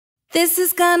This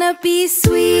is gonna be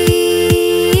sweet.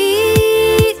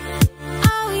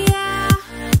 Oh yeah,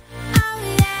 oh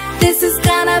yeah. This is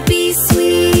gonna be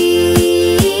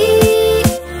sweet.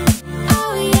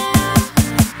 Oh yeah,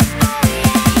 oh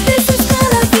yeah. This is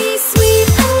gonna be sweet,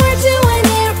 and we're doing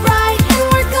it right, and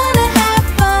we're gonna have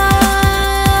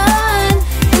fun.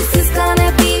 This is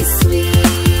gonna be sweet.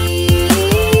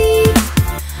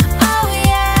 Oh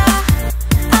yeah,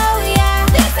 oh yeah.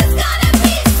 This is gonna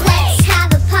be sweet. Let's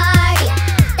have a party,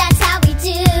 that's how we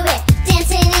do it.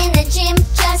 Dancing in the gym,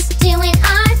 just doing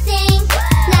our thing.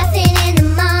 Laughing in the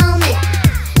moment,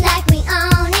 like we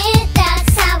own it.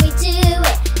 That's how we do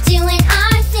it, doing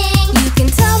our thing. You can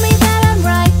tell me that I'm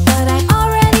right, but I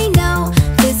already know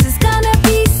this is gonna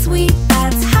be sweet.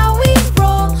 That's how we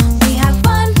roll. We have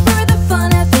fun for the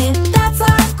fun of it. That's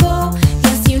our goal.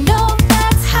 Yes, you know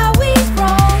that's how we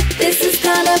roll. This is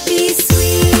gonna be sweet.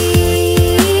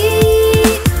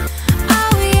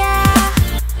 Oh yeah,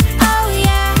 oh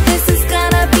yeah. This is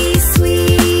gonna be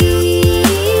sweet.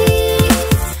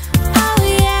 Oh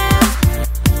yeah,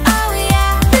 oh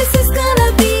yeah. This is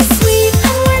gonna be sweet,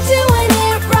 and we're doing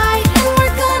it right, and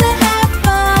we're gonna have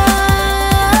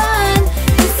fun.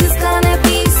 This is gonna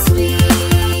be sweet.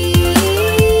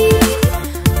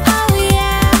 Oh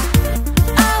yeah,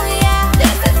 oh yeah.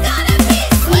 This is gonna be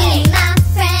Me and my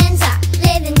friends are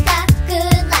living the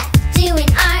good life,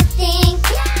 doing our thing,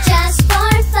 just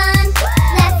for fun.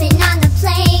 Laughing on the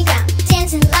playground,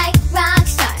 dancing like rock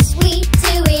stars. We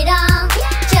do it all,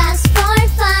 just for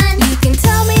fun. You can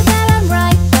tell me that I'm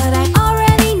right, but I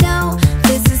already know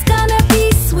this is gonna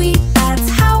be sweet. That's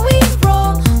how we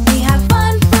roll. We have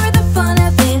fun for the fun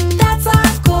of it. That's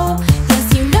our goal. Yes,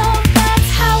 you know that's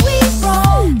how we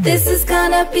roll. This is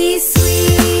gonna be sweet.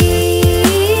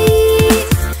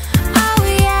 Oh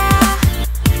yeah,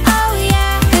 oh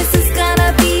yeah. This is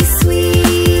gonna be sweet.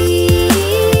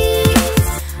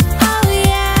 Oh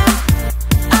yeah,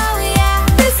 oh yeah.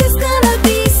 This is gonna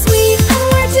be sweet, and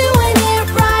we're doing it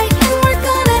right, and we're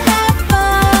gonna have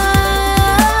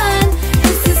fun.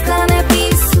 This is gonna be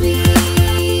sweet.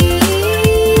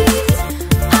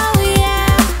 Oh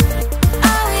yeah,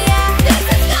 oh yeah. This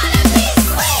is gonna be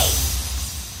sweet.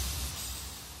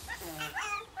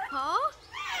 Huh?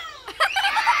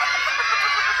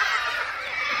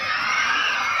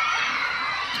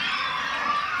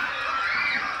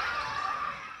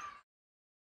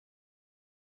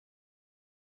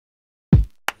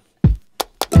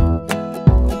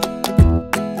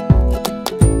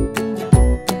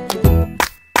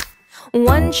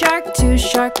 One shark, two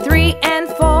shark, three and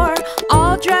four,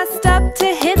 all dressed up to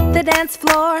hit the dance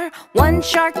floor. One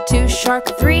shark, two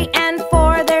shark, three and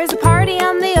four, there's a party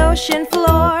on the ocean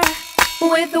floor.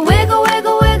 With a wiggle,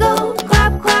 wiggle, wiggle,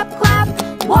 clap, clap, clap,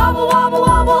 wobble, wobble,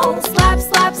 wobble, slap,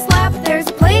 slap, slap. There's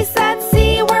a place at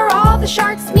sea where all the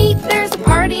sharks meet. There's a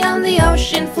party on the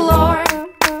ocean floor.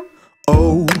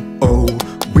 Oh, oh,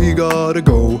 we gotta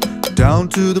go down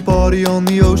to the party on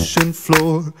the ocean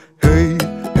floor. Hey,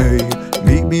 hey,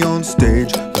 meet me on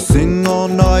stage. We'll sing all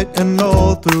night and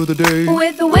all through the day.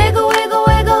 With a wiggle, wiggle,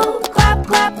 wiggle, clap,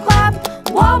 clap, clap,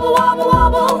 wobble, wobble,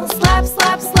 wobble, slap,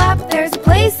 slap, slap. There's a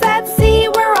place at sea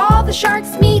where all the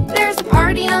sharks meet. There's a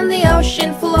party on the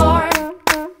ocean floor.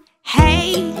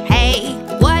 Hey, hey,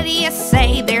 what do you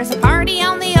say? There's a party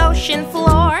on the ocean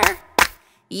floor.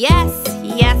 Yes,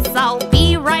 yes, I'll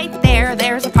be right there.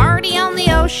 There's a party on the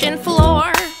ocean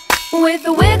floor. With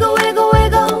a wiggle, wiggle,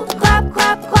 wiggle, clap,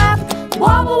 clap, clap,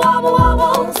 wobble, wobble,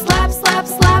 wobble, slap, slap,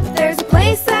 slap. There's a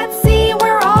place at sea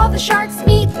where all the sharks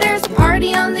meet. There's a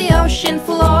party on the ocean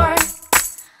floor.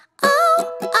 Oh,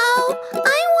 oh,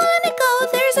 I wanna go.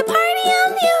 There's a party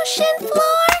on the ocean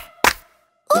floor.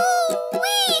 Ooh,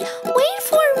 wee, wait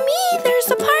for me. There's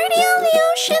a party on the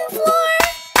ocean floor.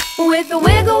 With a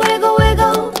wiggle, wiggle,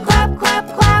 wiggle, clap, clap,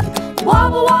 clap,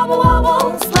 wobble, wobble,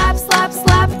 wobble, slap, slap,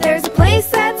 slap. There's a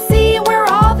place at sea where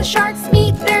all the sharks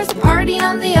meet. There's a party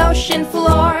on the ocean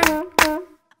floor.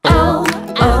 Oh,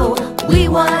 oh, we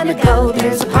wanna go.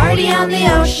 There's a party on the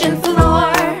ocean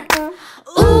floor.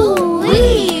 Ooh,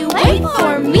 wee, wait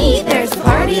for me. There's a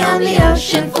party on the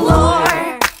ocean floor.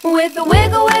 With a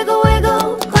wiggle, wiggle,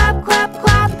 wiggle, clap, clap,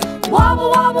 clap, wobble,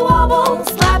 wobble, wobble,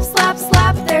 slap, slap,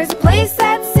 slap. There's a place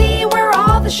at sea where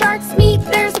all the sharks meet.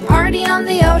 There's a party on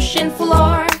the ocean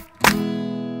floor.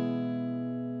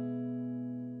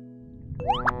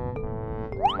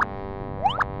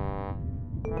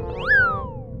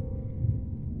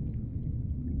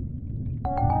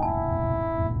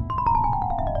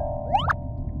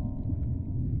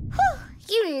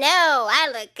 You know I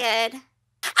look good.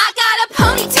 I got a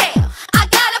ponytail. I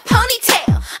got a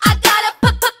ponytail. I got a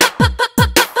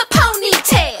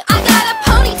ponytail. I got a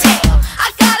ponytail.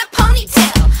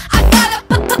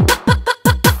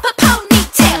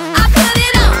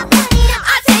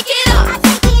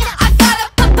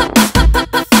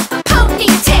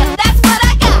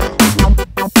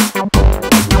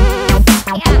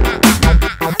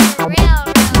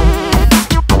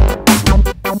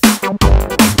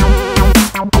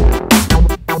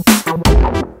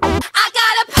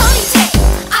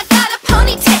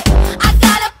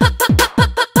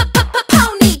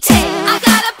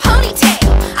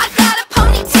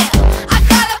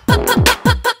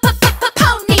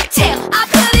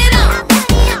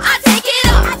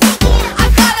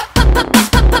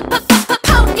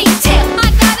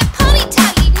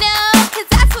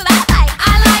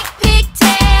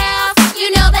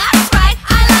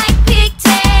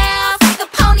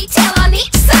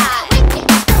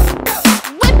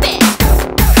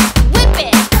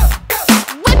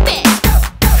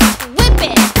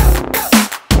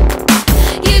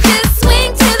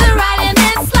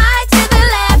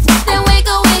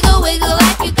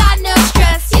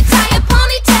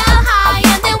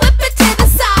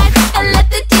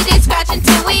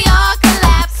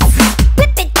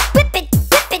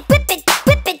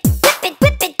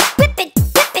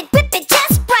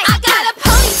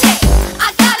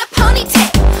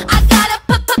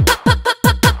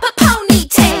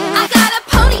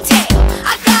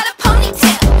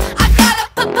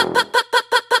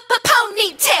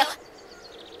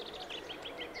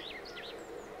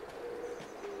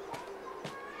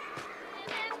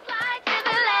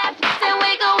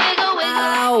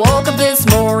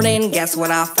 guess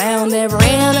what I found? Every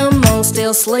animal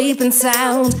still sleeping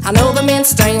sound. I know the men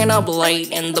staying up late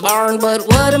in the barn, but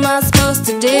what am I supposed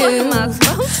to do?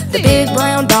 The big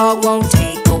brown dog won't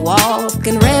take a walk,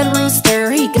 and Red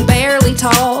Rooster, he can barely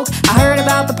talk. I heard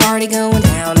about the party going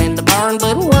down in the barn,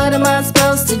 but what am I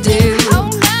supposed to do? Oh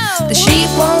no! The sheep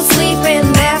won't sleep,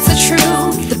 and that's the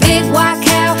truth. The big white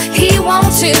cow, he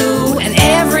won't too. And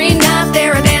every night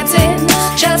they're dancing,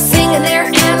 just singing their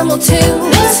animal tunes.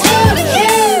 Hoot Hootie Hoo!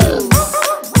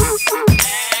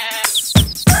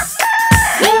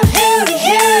 Hoot Hootie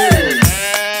Hoo!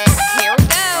 Here we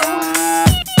go.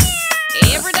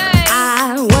 Every day.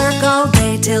 I work all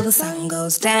day till the sun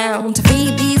goes down to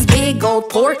feed these big old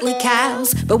portly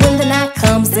cows. But when the night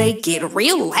comes, they get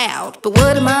real loud. But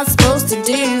what am I supposed to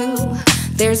do?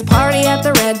 There's a party at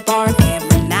the Red Barn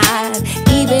every night.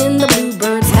 Even the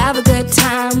bluebirds have a good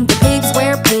time. The pigs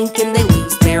wear pink and they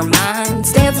lose their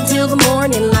minds, dance until the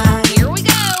morning light. Here we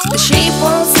go. The sheep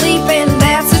won't sleep, and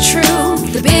that's the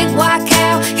truth. The big white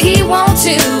cow, he won't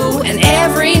too. And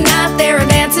every night they're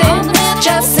dancing,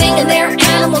 just singing their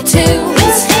animal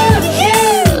tunes. Hoot Hootie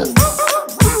Hoo!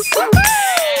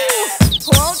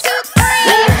 1, 2, 3.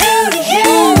 Hoot Hootie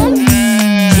Hoo!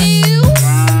 2,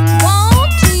 1,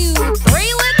 2,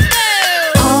 3. Let's go.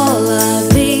 All of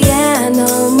the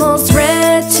animals,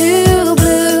 red to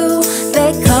blue,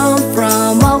 they come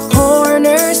from all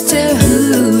corners to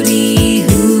Hootie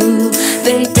Hoo.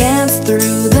 They dance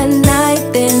through the night,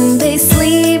 then they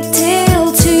sleep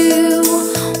till 2.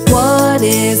 What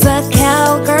is a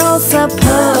cowgirl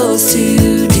supposed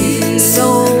to do?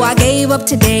 So I gave up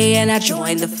today and I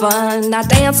joined the fun. I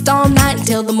danced all night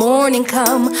until the morning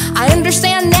come. I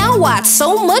understand now why it's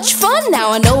so much fun.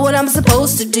 Now I know what I'm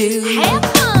supposed to do. Have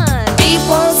fun. Sheep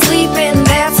won't sleep, and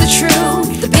that's the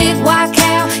truth. The big white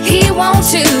cow, he won't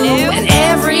too. And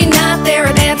every night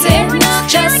they're dancing,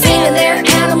 just singing their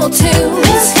animal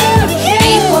tunes.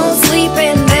 Sheep won't sleep,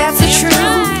 and that's the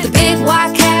truth. The big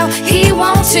white cow, he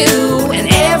won't too. And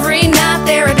every night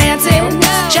they're dancing,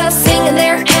 just singing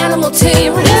their animal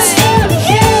tunes.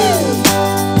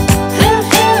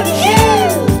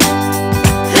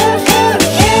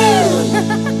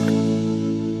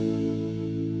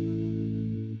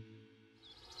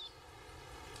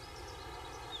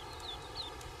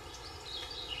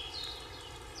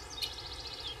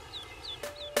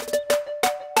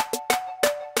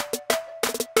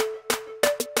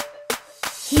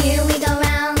 Here we go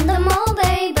round the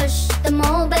mulberry bush, the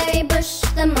mulberry bush,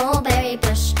 the mulberry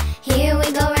bush. Here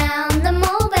we go round the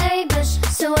mulberry bush,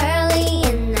 so early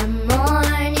in the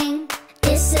morning.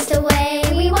 This is the way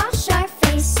we wash our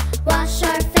face, wash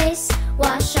our face,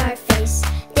 wash our face.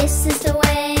 This is the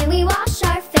way we wash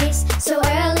our face, so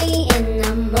early in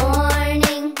the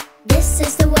morning. This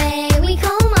is the way we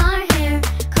comb our hair,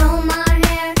 comb our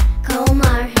hair, comb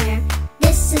our hair.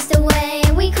 This is the way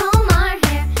we comb our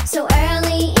hair, so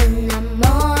early in the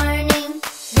morning.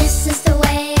 This is the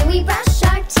way we brush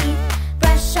our teeth,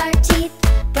 brush our teeth,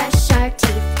 brush our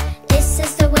teeth. This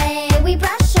is the way we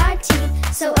brush our teeth,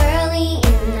 so early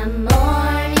in the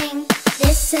morning.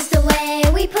 This is the way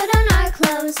we put on our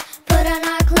clothes, put on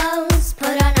our clothes,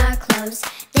 put on our clothes.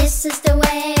 This is the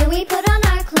way we put on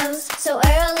our clothes, so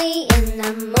early in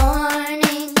the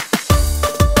morning.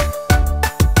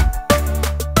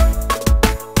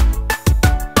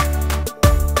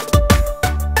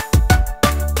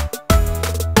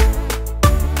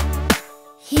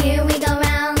 Here we go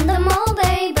round the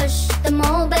mulberry bush, the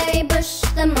mulberry bush,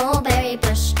 the mulberry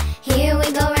bush. Here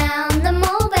we go round the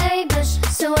mulberry bush,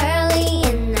 so early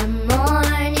in the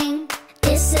morning.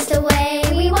 This is the way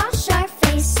we wash our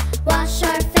face, wash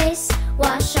our face,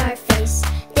 wash our face.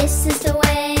 This is the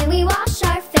way we wash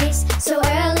our face, so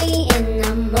early in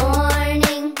the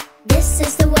morning. This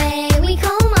is the way we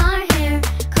comb our hair,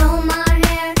 comb our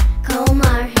hair, comb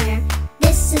our hair.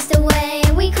 This is the way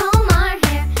we comb our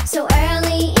hair, so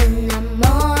early in the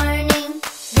morning.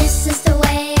 This is the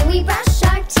way we brush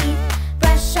our teeth,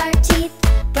 brush our teeth,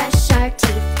 brush our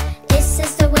teeth. This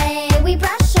is the way we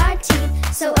brush our teeth,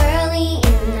 so early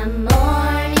in the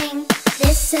morning.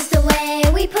 This is the way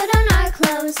we put on our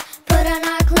clothes, put on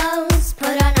our clothes,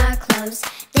 put on our clothes.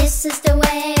 This is the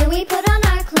way we put on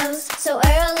our clothes, so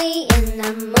early in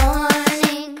the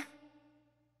morning.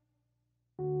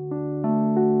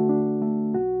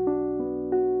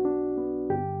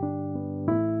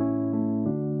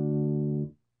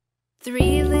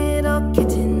 3 little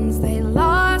kittens, they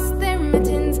lost their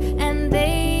mittens and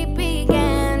they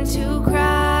began to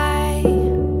cry.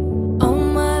 Oh,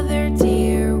 mother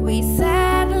dear, we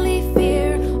sadly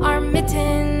fear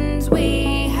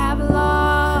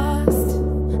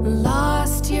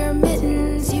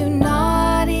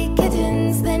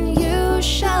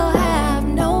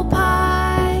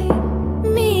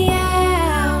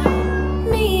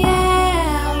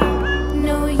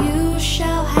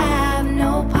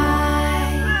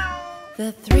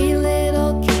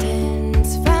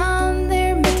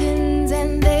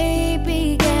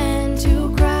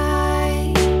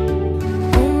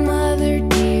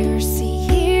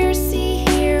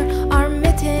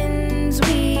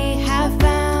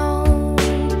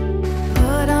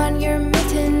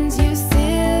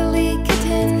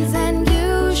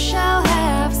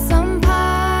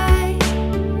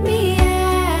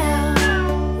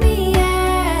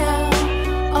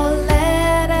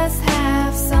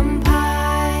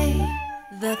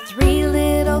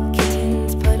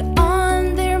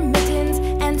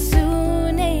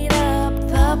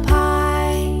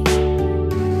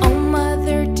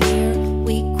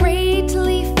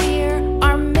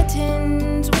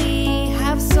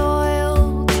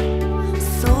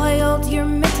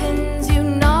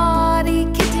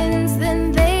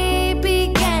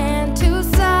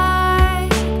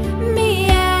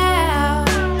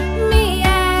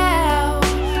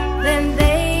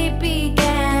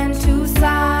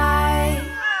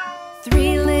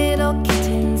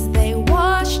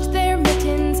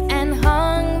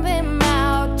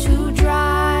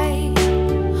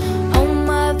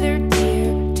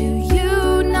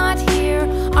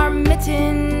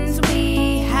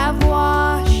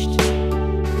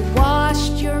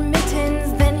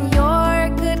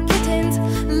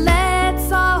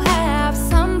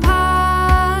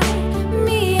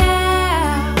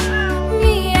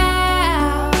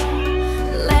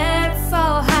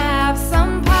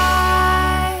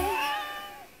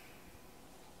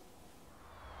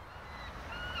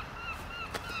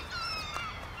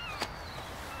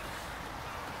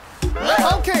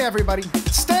Okay, everybody,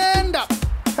 stand up.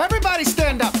 Everybody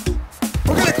stand up.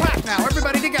 We're gonna clap now,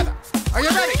 everybody together. Are you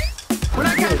ready? When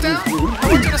I count down, I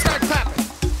want you to start clapping.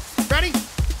 Ready?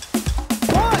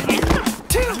 1,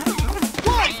 2,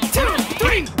 1, 2,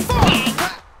 3, 4.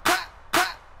 Clap, clap,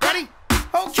 clap. Ready?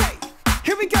 Okay,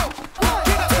 here we go.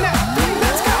 Get up now.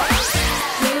 Let's go.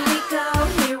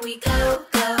 Here we go,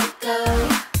 go, go.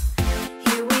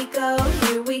 Here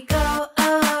we go,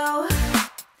 oh.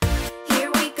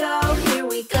 Here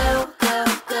we go, go,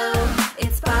 go.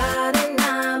 It's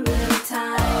Badanamu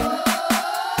time.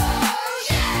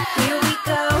 Here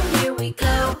we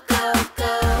go, go,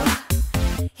 go.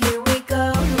 Here we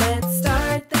go, let's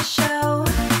start the show.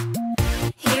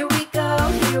 Here we go,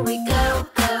 go,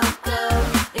 go.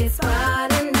 It's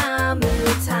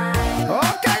Badanamu time.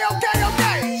 Okay.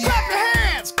 Clap your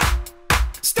hands.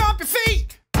 Stomp your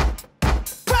feet.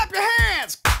 Clap your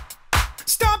hands.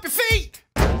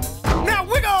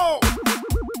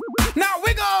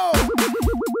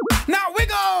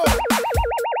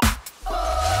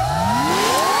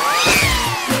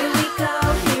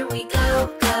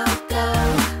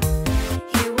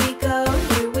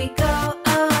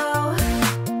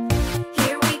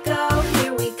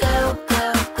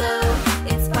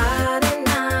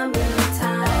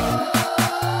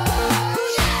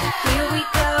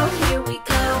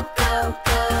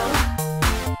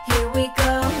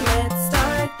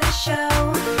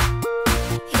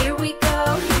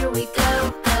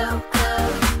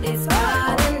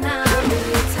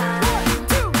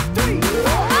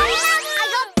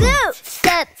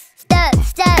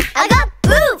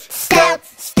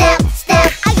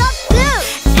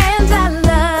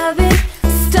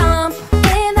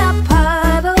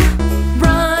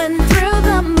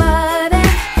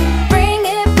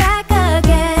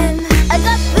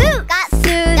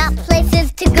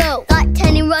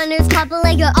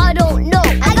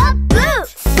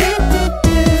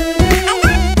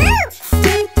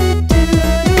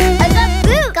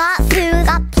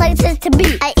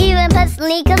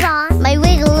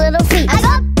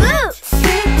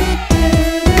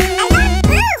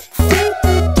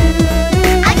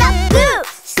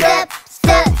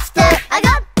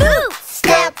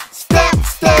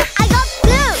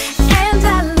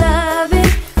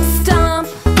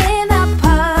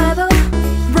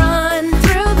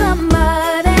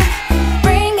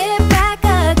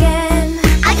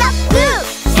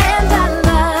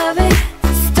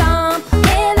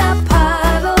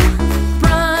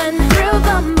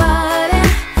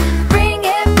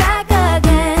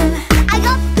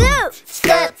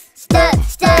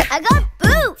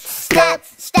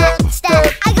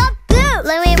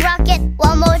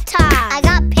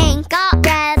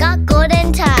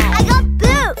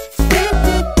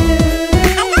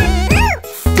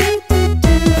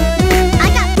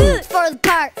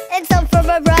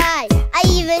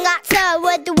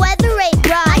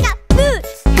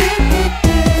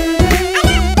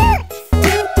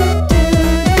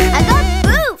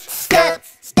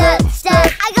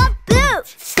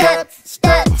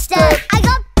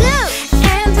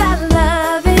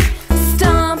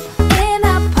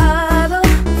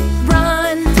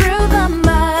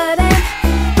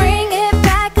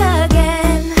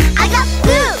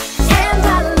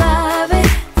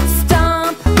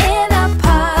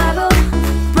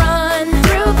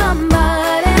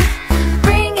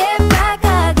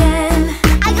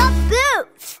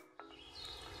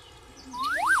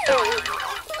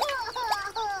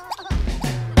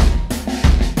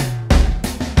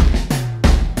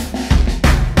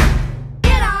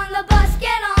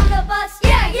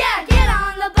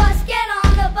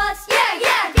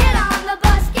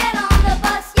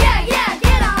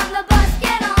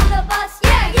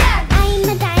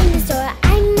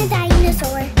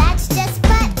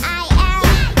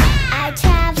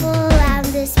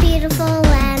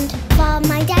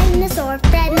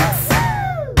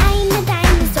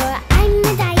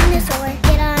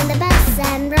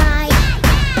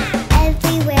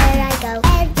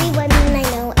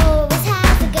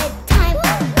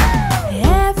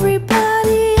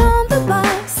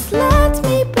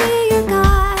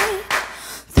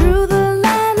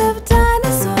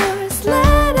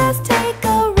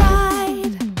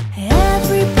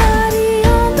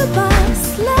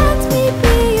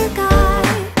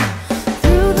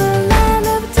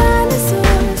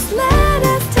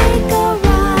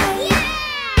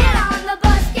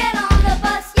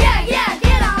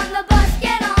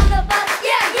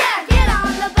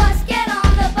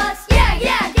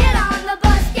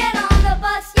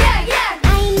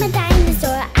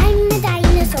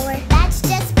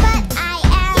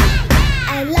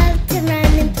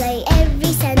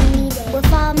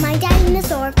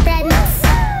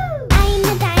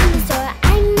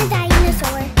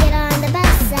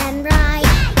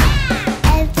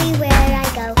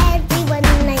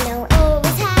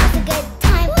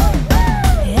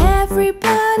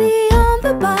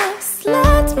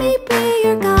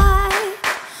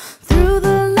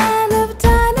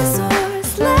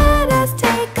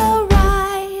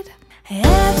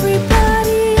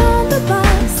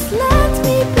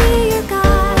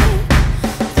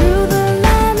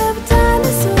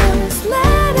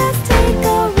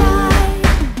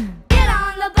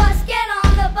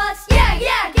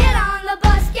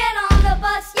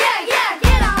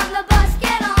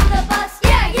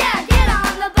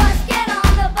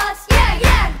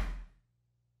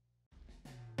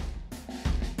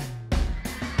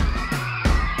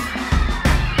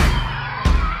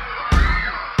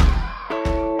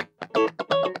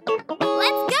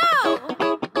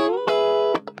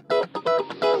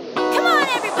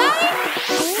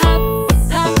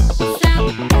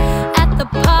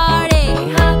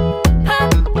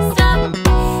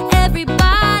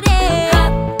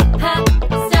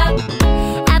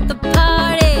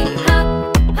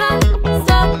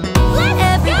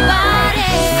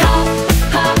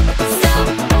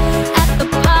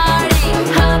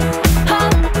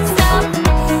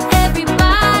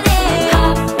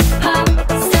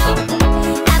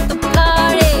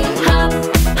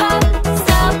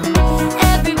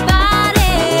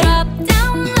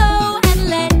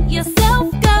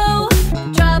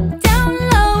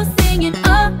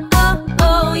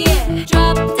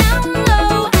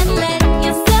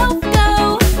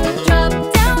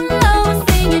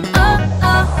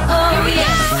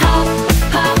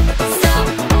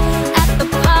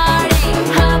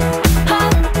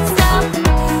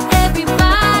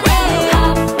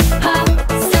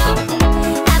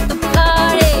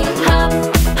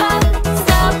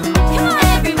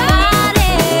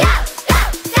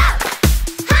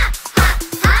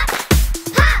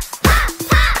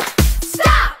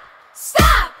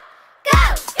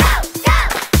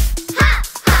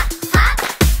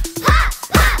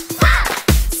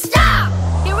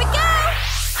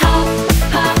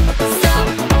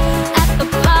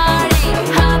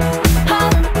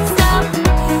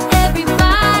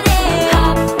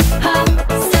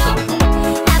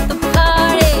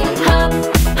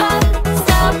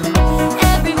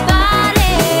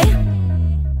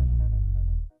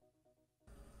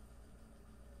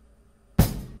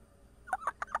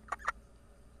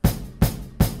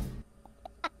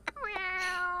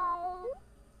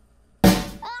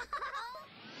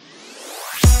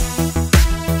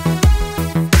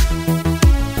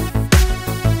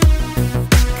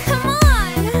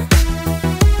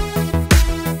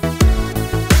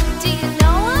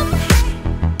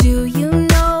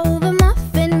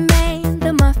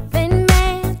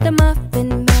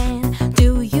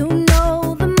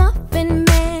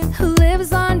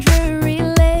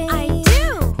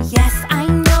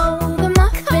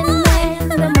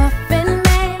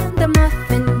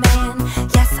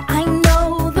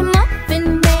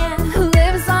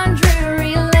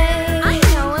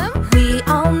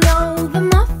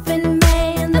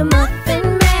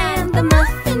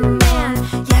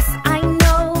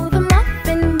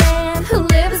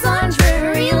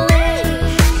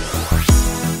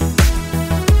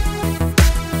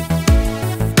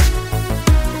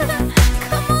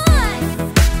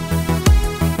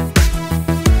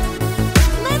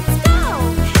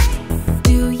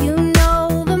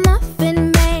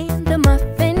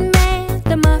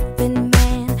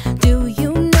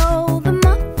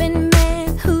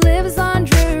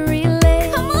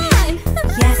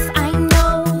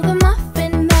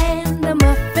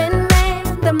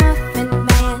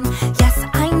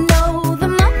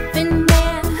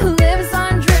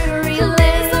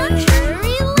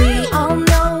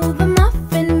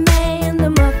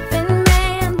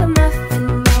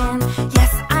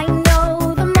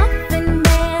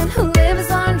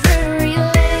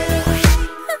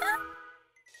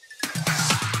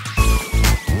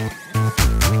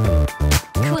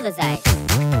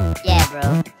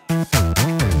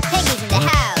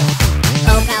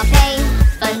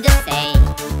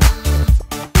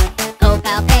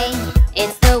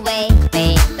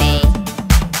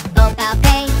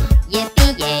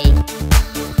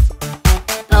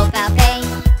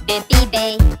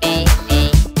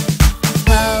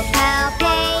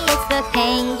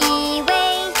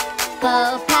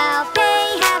 Po, pow,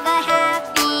 pay, have a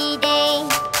happy day.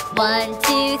 1,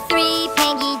 2, 3,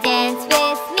 Peggy, dance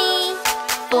with me.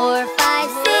 4, 5,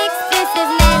 6, this is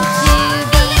meant to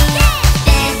be.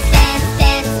 Dance, dance,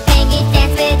 dance, Peggy,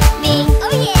 dance with me.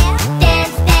 Oh yeah!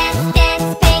 Dance, dance,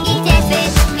 dance, Peggy, dance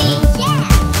with me. Yeah!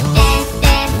 Dance,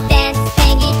 dance, dance,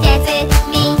 Peggy, dance with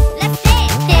me. Let's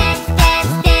dance! Dance,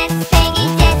 dance, dance, Peggy,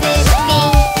 dance with me.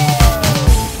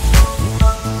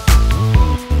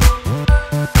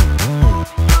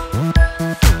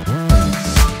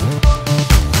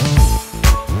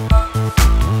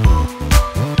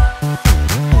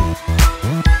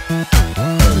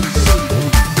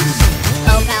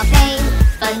 Oh, Pow Pay,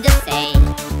 fun to say.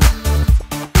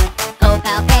 Oh,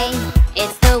 Pow Pay,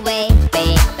 it's the way,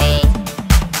 way, way.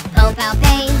 Oh, Pow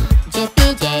Pay, Jiffy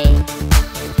J.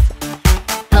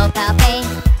 Oh, Pow Pay,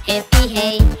 hippie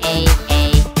hey, hey,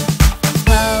 hey.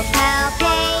 Oh, Pow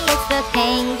Pay, it's the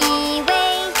Pengy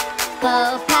way.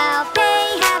 Oh, Pow Pay,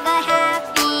 have a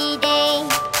happy day.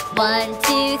 1,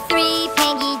 2, 3,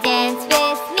 Pengy, dance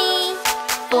with me.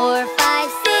 4, 5,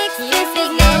 6, this is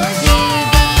meant to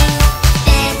be.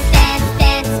 Dance, dance,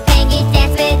 dance, Pengy,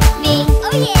 dance with me.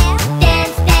 Oh yeah!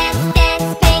 Dance, dance, dance,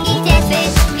 Pengy, dance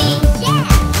with me. Yeah!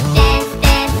 Dance,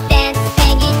 dance, dance,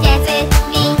 Pengy, dance with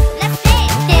me. Let's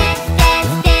dance! Dance,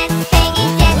 dance, dance, Pengy,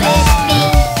 dance with me.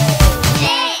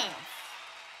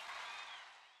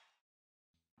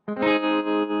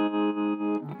 Dance!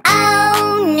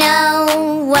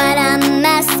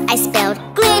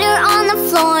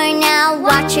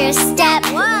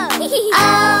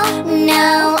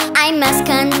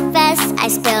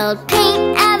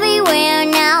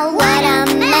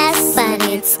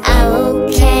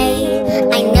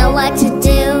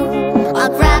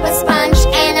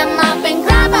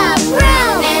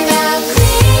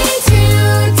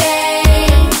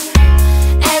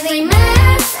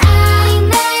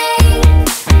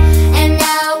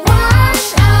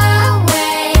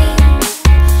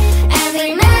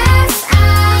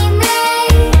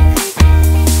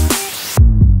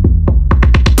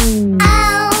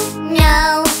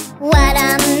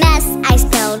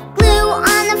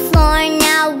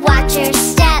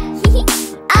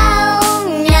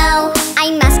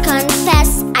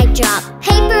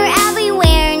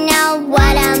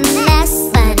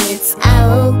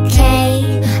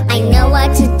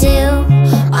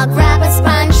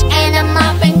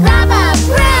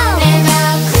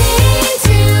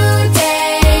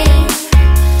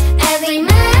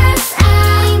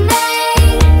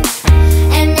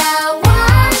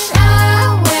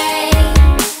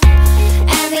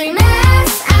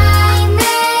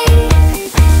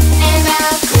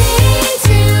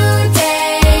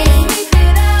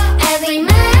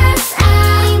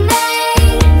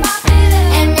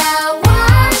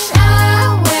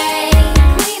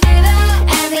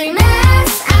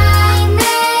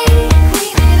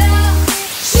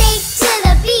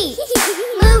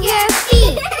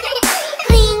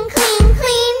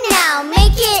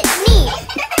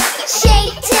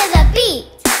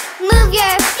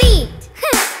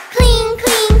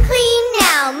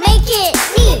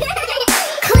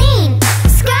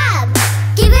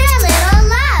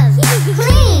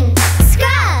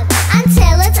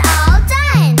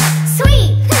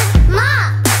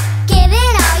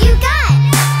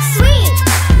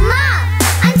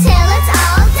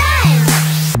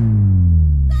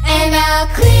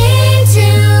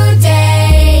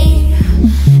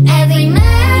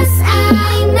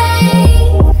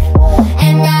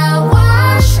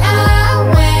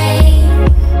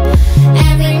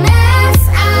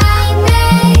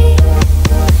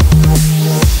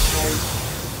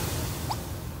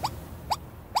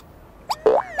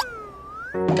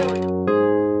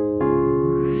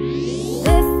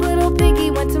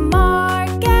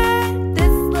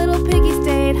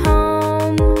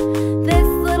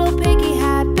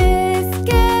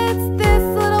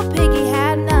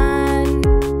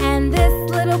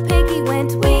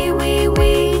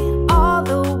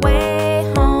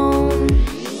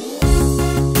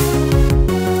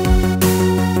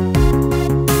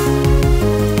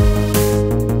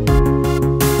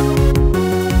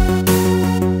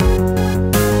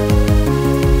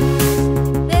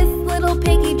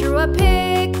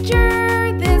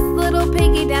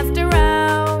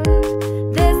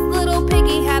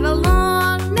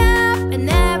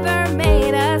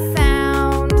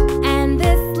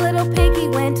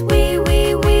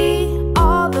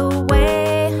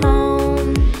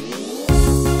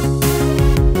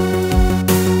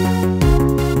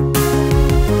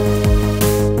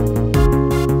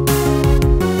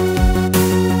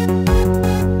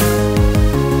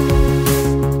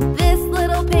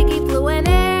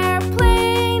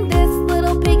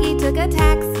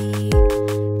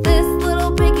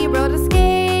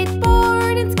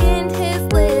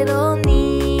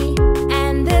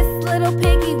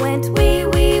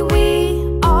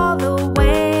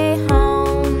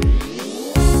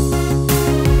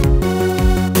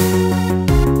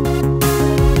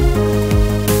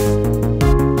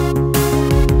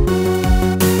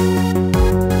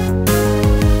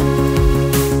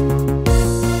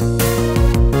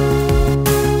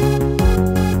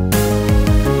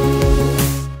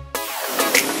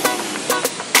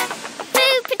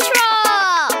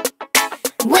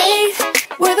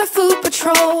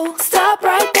 Patrol. Stop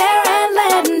right there and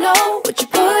let them know what you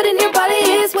put in your body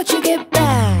is what you get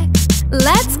back.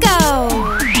 Let's go!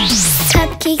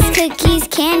 Cupcakes, cookies,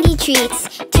 candy treats.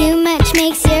 Too much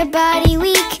makes your body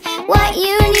weak. What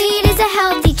you need is a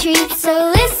healthy treat.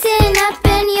 So listen up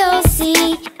and you'll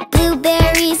see.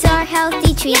 Blueberries are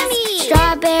healthy treats. Yummy.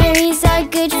 Strawberries are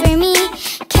good for me.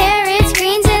 Carrots,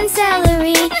 greens, and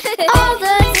celery. All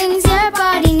the things your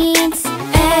body needs.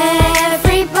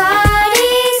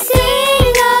 Everybody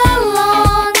sing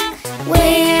along.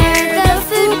 We're the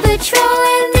Food Patrol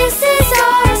and this is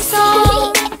our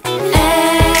song.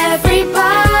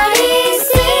 Everybody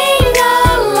sing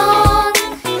along.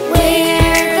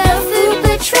 We're the Food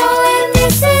Patrol and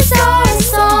this is our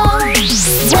song.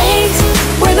 Wait,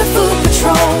 we're the Food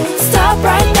Patrol. Stop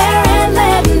right there and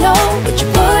let them know what you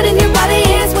put in your body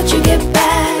is what you get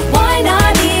back. Why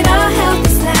not eat a healthy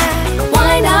snack?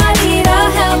 Why not eat a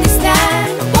healthy snack?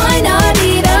 Why not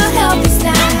eat a healthy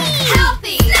snack?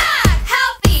 Healthy snack,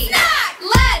 healthy snack.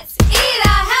 Let's eat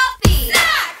a healthy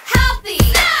snack. Healthy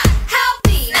snack,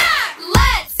 healthy snack.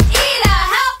 Let's eat a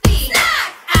healthy snack.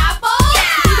 Apple,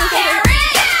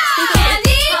 carrot,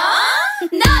 candy.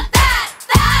 Not that.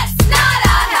 That's not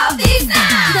a healthy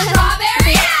snack.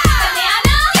 Strawberry,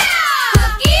 banana,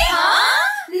 cookie.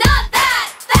 Not that.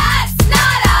 That's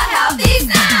not a healthy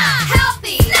snack.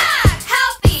 Healthy snack,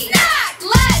 healthy snack.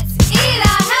 Let's eat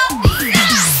a healthy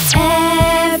snack.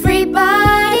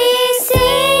 Everybody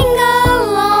sing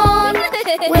along.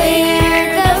 We're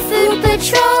the Food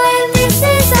Patrol and this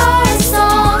is our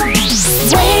song.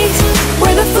 Wait,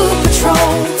 we're the Food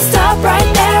Patrol. Stop right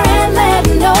there and let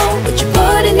them know what you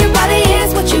put in your body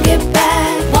is what you get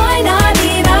back. Why not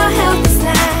eat a healthy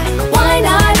snack? Why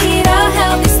not eat a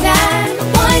healthy snack?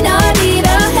 Why not eat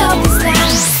a healthy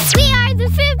snack? We are the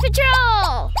Food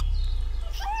Patrol.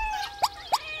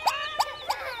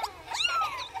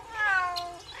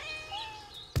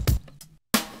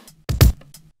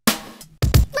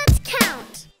 Let's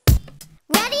count.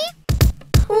 Ready?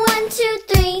 1, 2,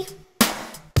 3,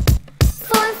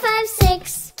 4, 5,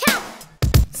 6. Count.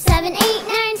 7, 8,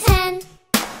 9, 10.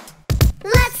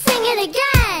 Let's sing it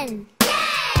again.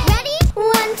 Ready?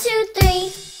 1, 2,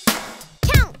 3.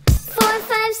 Count. 4,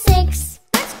 5, 6.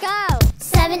 Let's go.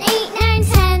 7, 8, 9,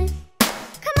 10.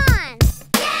 Come on.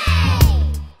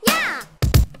 Yay! Yeah.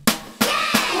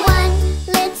 Yay! 1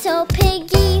 little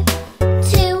piggy.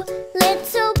 2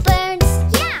 little birds.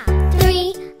 Yeah.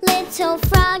 3 little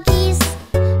froggies.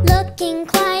 Looking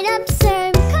quite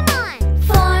absurd. Come on.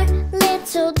 4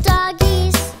 little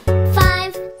doggies.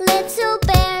 5 little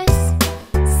bears.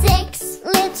 6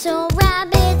 little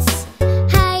rabbits.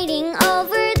 Hiding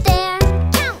over there.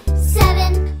 Count.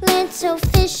 7 little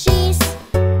fishies.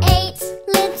 8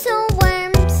 little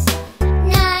worms.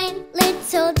 9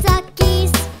 little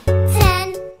duckies.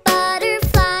 10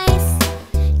 butterflies.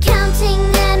 Counting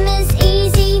them is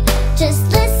easy. Just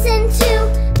listen to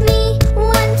me.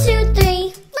 1, 2,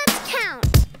 3. Let's count.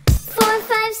 4,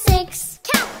 5, 6.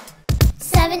 Count.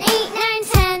 7, 8, 9,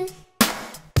 10.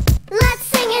 Let's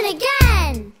sing it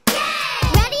again.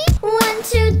 Ready? 1,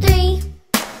 2, 3.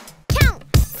 Count.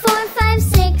 4, 5,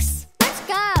 6. Let's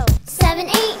go. 7,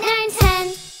 8, 9,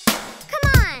 10. Come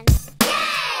on.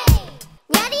 Yay!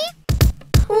 Ready?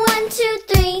 1, 2,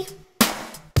 3.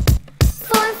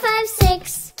 4, 5,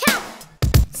 6. Count.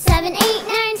 7, 8,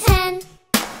 9, 10.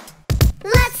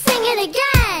 Let's sing it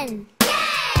again.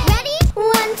 Ready?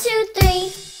 1, 2,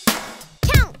 3.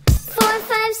 Count. 4,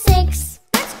 5, 6.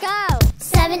 Let's go.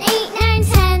 7, 8, 9,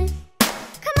 10.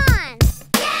 Come on.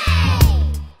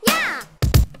 Yay! Yeah.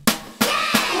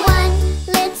 Yay! 1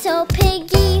 little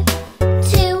piggy.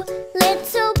 2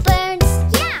 little birds.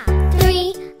 Yeah.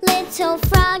 3 little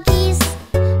froggies.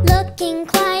 Looking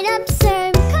quite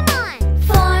absurd. Come on.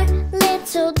 4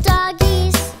 little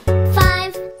doggies.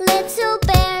 5 little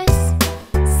bears.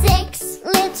 6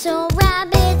 little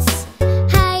rabbits.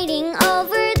 Hiding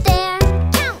over there.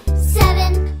 Count.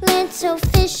 7 little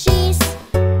fishies.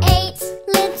 8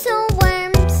 little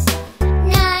worms.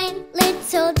 9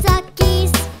 little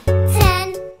duckies.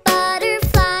 10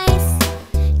 butterflies.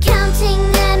 Counting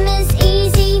them is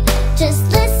easy. Just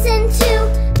listen to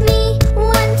me.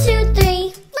 1, 2,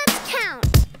 3. Let's count.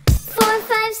 4,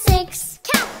 5, 6.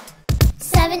 Count.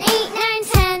 7, 8, 9,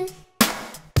 10.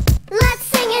 Let's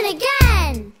sing it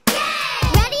again.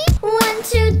 Ready? 1,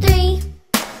 2, 3.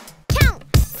 Count.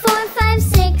 4, 5,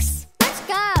 6. Let's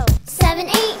go. 7,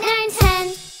 8, 9,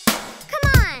 10. Come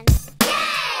on.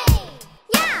 Yay!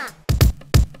 Yeah.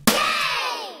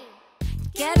 Yay!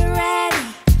 Get ready,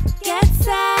 get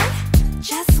set.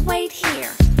 Just wait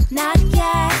here, not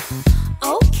yet.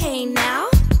 Okay now,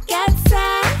 get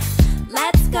set.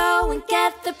 Let's go and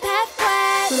get the pet wet.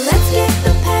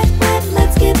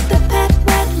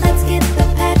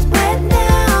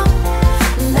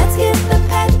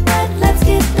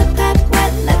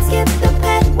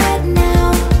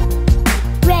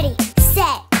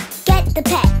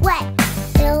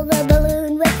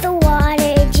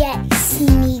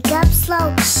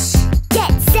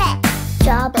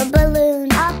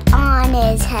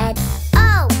 his head.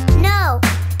 Oh no,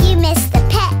 you missed the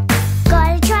pet.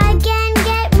 Gotta try again,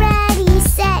 get ready,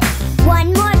 set.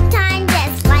 One more time,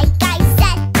 just like I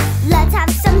said. Let's have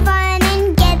some fun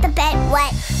and get the pet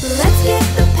wet. Let's get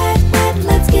the pet wet,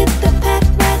 let's get the pet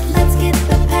wet, let's get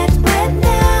the pet wet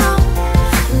now.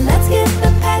 Let's get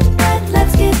the pet wet,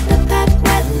 let's get the pet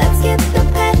wet, let's get the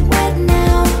pet wet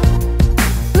now.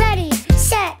 Ready,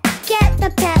 set, get the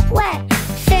pet wet.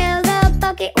 Fill the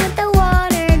bucket with the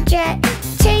water jet.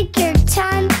 Take your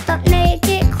time, but make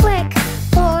it quick.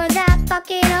 Pour that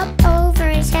bucket up over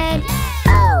his head.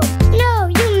 Oh no,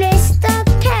 you missed the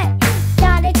pet.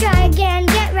 Gotta try again,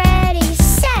 get ready,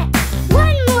 set.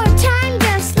 One more time,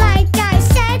 just like I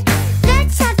said.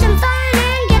 Let's have some fun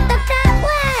and get the pet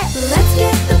wet. Let's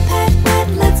get the pet wet,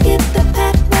 let's get the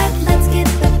pet wet, let's get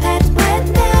the pet wet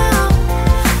now.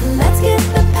 Let's get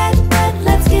the pet wet,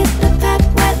 let's get the pet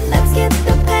wet, let's get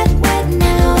the pet wet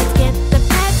now. Let's get the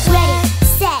pet wet. Ready,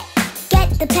 set, get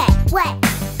the pet wet.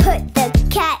 Put the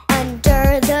cat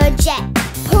under the jet.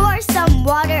 Pour some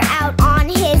water out on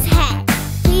his head.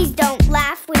 Please don't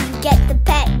laugh when you get the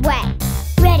pet wet.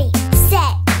 Ready,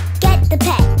 set, get the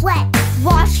pet wet.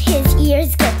 Wash his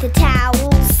ears, get the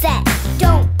towel set.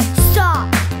 Don't stop,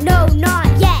 no, not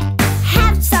yet.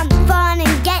 Have some fun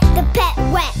and get the pet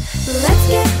wet. Let's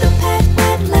get the pet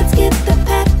wet, let's get the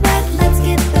pet wet, let's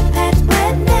get the pet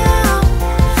wet now.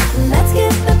 Let's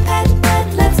get the pet wet,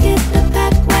 let's get the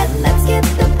pet wet, let's get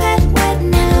the pet wet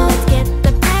now. Let's get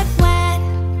the pet wet.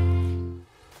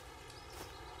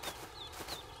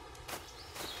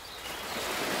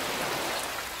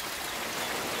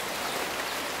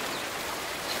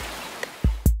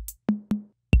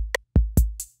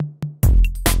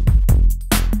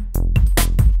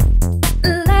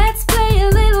 Let's play a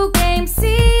little game,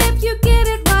 see if you get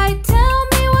it right. Tell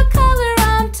me what color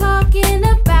I'm talking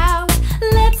about.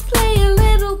 Let's play a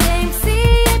little game,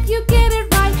 see if you get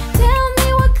it right. Tell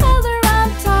me what color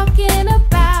I'm talking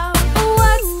about.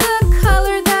 What's the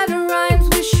color that rhymes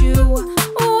with shoe?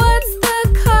 What's the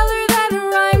color that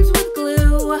rhymes with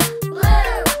glue?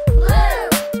 Blue, blue,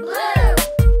 blue.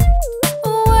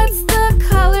 What's the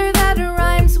color that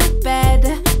rhymes with bed?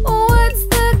 What's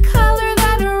the color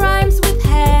that rhymes with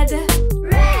head?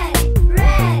 Red,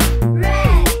 red,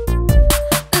 red.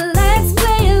 Let's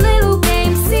play a little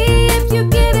game, see if you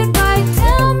get it right.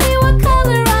 Tell me what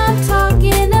color I'm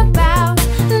talking about.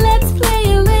 Let's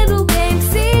play a little game,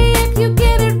 see if you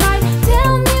get it right.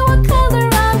 Tell me what color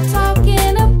I'm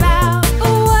talking about.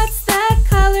 What's that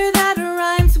color that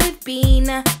rhymes with bean?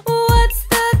 What's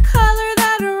the color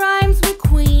that rhymes with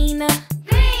queen?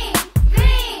 Green,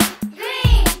 green,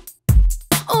 green.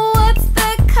 What's the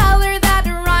color that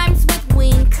rhymes with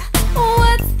wink?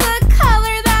 What's the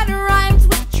color that rhymes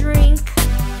with drink?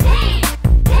 Pink,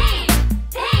 pink,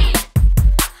 pink.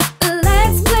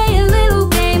 Let's play a little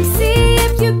game, see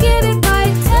if you get it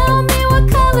right. Tell me what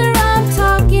color I'm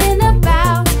talking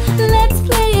about. Let's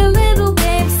play a little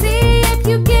game, see if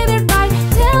you get it right.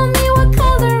 Tell me what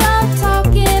color I'm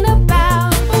talking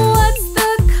about. What's the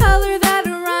color that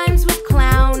rhymes with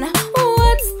clown?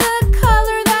 What's the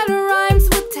color that rhymes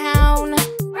with town?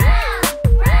 Brown,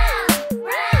 brown,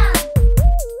 brown.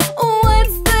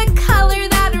 What's the color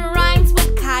that rhymes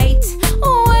with kite?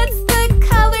 What's the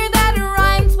color that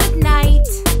rhymes with night?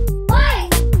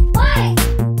 White, white,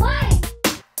 white.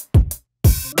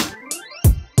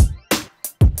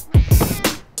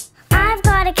 I've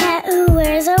got a cat who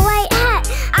wears a white hat.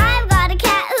 I've got a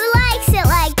cat who likes it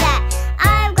like that.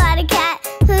 I've got a cat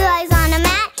who lies on a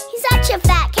mat. He's such a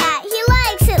fat cat, he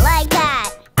likes it like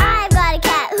that. I've got a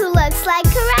cat who looks like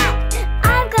a rat.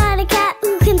 I've got a cat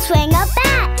who can swing a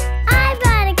bat. I've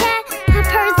got a cat who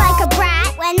purrs like a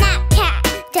brat when that cat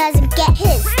doesn't get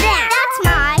his snack. That's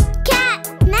my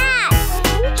cat, Matt.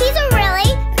 He's a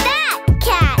really fat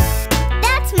cat.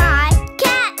 That's my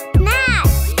cat, Matt.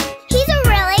 He's a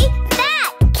really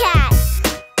fat cat.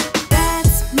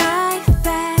 That's my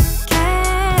fat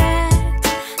cat.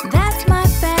 That's my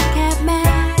fat cat, Matt.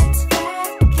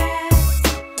 Fat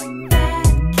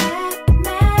cat,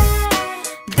 Matt.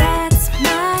 That's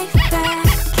my fat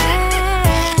cat.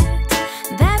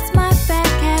 That's my fat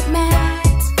cat,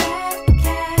 Matt. Fat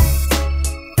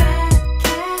cat,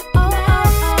 oh, oh,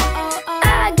 oh, oh, oh.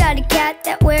 I got a cat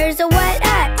that wears a white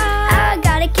hat. I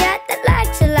got a cat that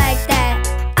likes it like that.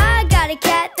 I got a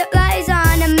cat that lies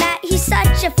on a mat. He's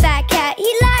such a fat cat,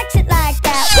 he likes it like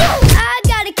that. I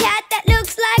got a cat that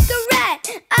looks like a rat.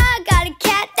 I got a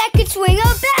cat that could swing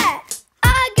a bat.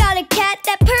 I got a cat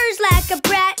that purrs like a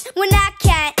brat when that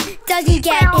cat doesn't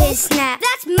get his snack.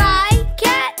 That's my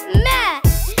cat, Matt.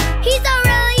 He's a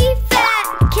really fat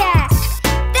cat.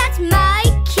 That's my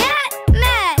cat,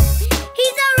 Matt.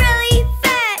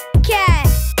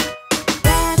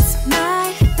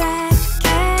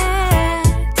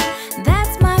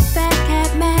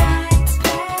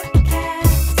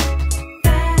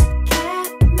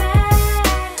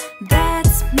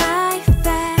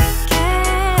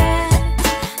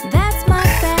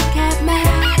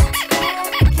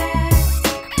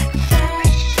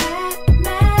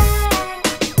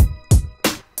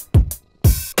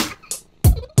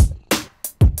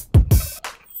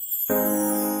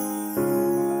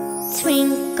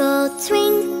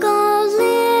 twinkle,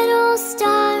 little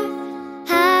star,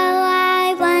 how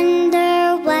I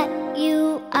wonder what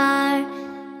you are.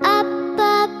 Up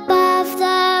above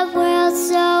the world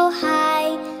so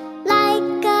high,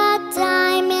 like a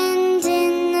diamond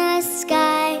in the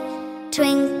sky.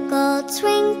 Twinkle,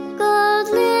 twinkle,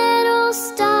 little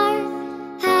star,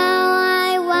 how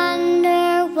I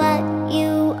wonder what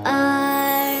you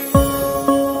are.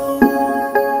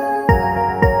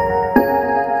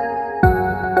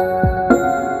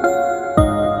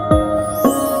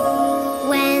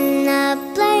 When the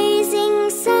blazing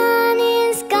sun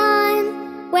is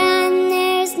gone, when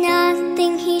there's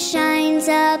nothing he shines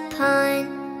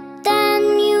upon,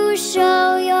 then you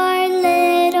show your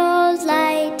little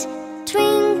light.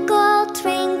 Twinkle,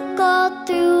 twinkle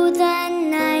through the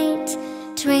night.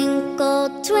 Twinkle,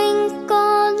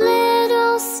 twinkle,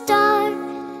 little star,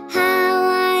 how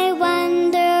I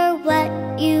wonder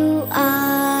what you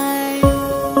are.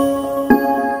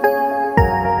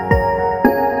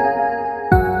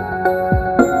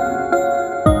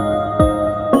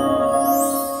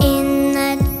 In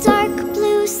the dark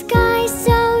blue sky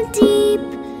so deep,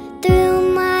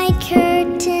 through my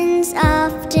curtains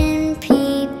often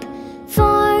peep.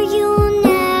 For you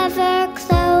never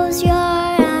close your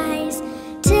eyes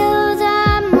till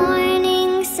the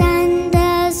morning sun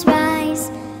does rise.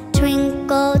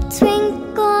 Twinkle,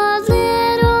 twinkle,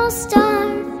 little star,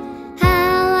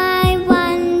 how I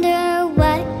wonder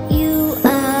what you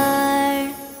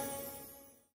are.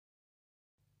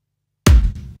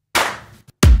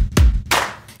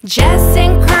 Jess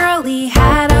and Curly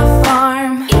had a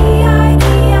farm,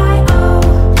 E-I-E-I-O.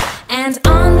 And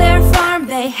on their farm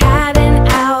they had an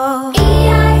owl,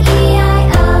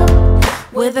 E-I-E-I-O.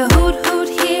 with a hoot hoot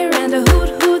here and a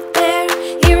hoot hoot there.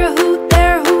 Here a hoot,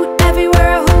 there a hoot,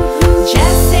 everywhere a hoot hoot.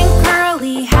 Jess and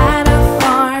Curly had a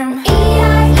farm,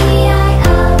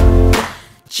 E-I-E-I-O.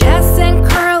 Jess and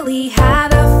Curly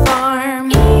had a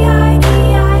farm,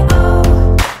 E-I-E-I-O.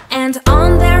 And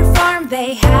on their farm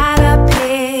they had a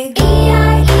pig,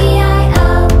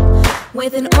 E-I-E-I-O.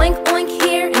 with an oink oink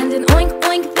here and an oink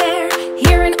oink there.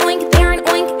 Here an oink, there an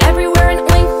oink, everywhere an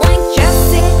oink oink.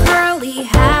 Jess and Curly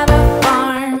had a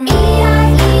farm,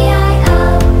 E-I-E-I-O.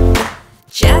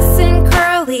 Jess and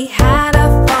Curly had a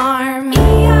farm,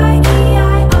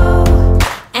 E-I-E-I-O.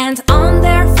 And on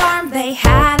their farm they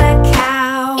had a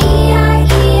cow,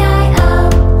 E-I-E-I-O.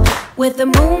 with a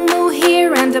moo moo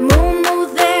here and a moo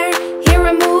moo there. Here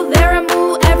a moo, there a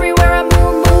moo, everywhere a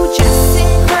moo moo. Jess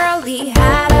and Curly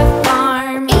had a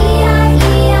farm,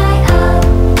 E-I-E-I-O.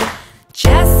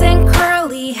 Jess and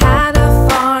Curly had a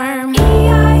farm,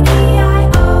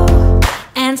 E-I-E-I-O.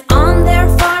 And on their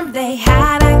farm they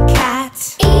had a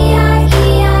cat,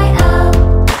 E-I-E-I-O.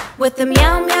 with a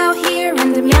meow meow here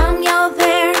and a meow meow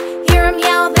there. Here a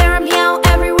meow, there a meow,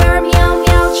 everywhere a meow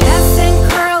meow. Jess and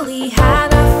Curly had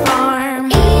a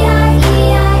farm,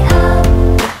 E-I-E-I-O.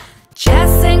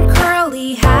 Jess and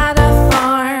Curly had a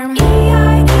farm,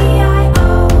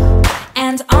 E-I-E-I-O.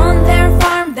 And on their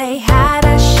farm they had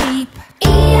a sheep,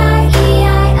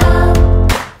 E-I-E-I-O.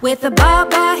 with a ba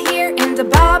ba here and a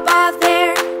ba ba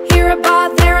there. Here a ba,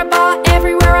 there a ba,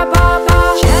 everywhere a ba ba.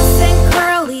 Jess and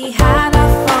Curly had a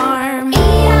farm,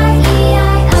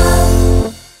 E-I-E-I-O.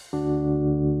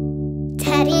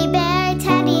 Teddy bear,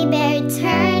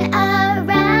 turn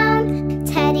around.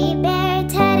 Teddy bear,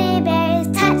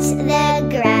 touch the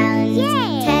ground.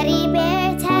 Teddy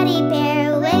bear,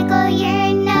 wiggle your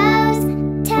nose.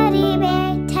 Teddy bear,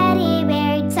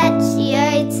 touch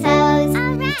your toes.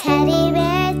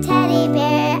 Teddy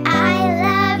bear, I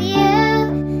love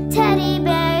you. Teddy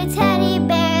bear,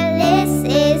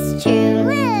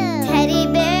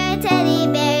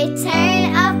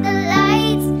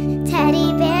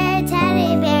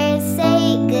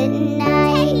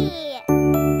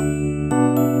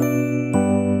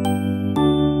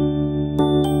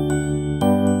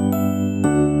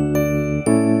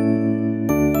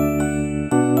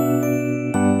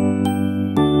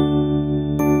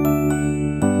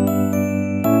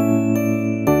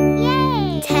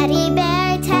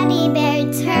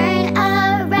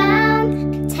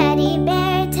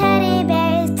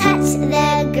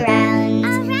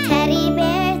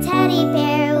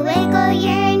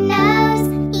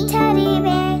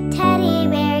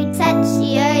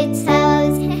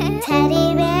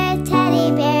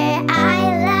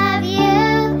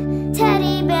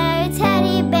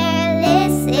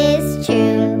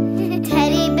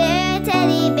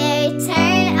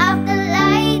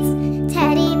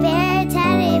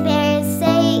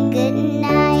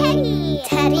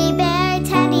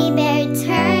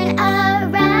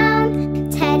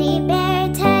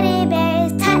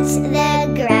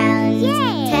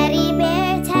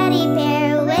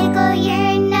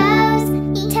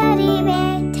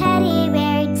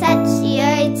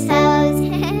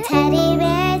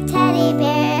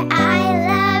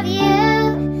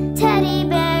 teddy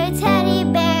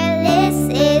bear, this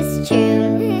is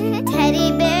true.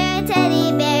 Teddy bear,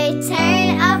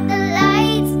 turn off the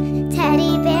lights.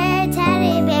 Teddy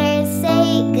bear,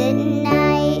 say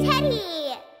goodnight. Teddy!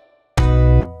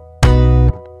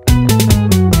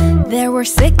 There were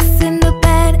 6 in the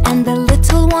bed, and the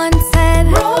little one said,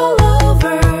 roll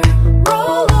over,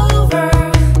 roll over.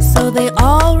 So they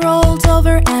all rolled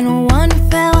over, and one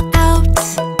fell out.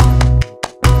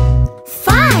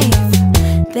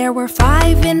 5! There were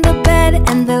 5 in the bed,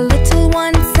 and the little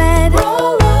one said,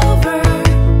 roll over,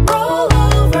 roll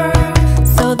over.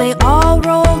 So they all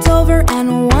rolled over,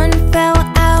 and one fell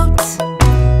out.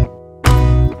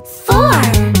 4!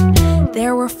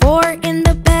 There were 4 in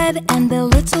the bed, and the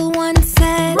little one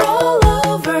said, roll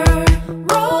over,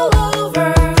 roll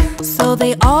over. So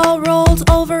they all rolled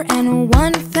over, and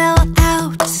one fell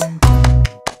out.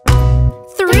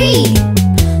 3!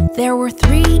 There were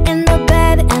 3 in the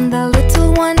bed, and the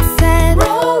little one said,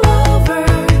 roll over,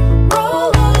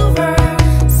 roll over.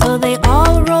 So they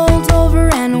all rolled over,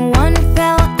 and one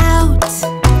fell out.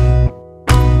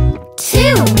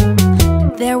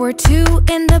 2! There were 2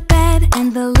 in the bed,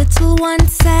 and the little one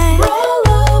said, roll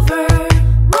over,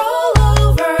 roll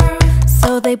over.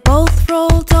 So they both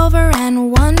rolled over,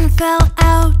 and one fell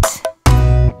out.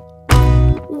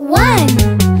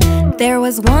 1! There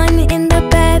was 1 in the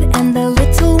bed, and the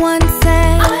little one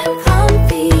said, I'm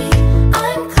comfy,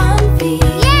 I'm comfy.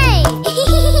 Yay!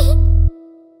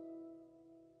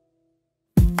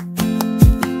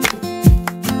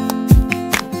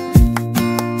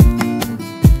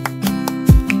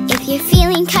 If you're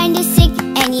feeling kinda sick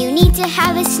and you need to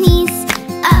have a sneeze,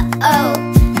 uh-oh,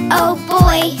 oh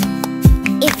boy.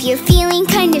 If you're feeling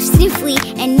kind of sniffly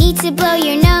and need to blow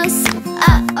your nose,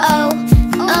 uh-oh,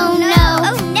 oh no,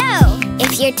 oh no.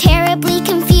 If you're terribly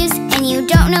confused and you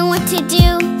don't know what to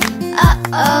do,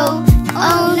 uh-oh,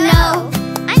 oh no.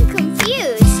 I'm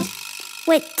confused.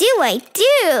 What do I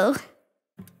do?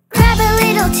 Grab a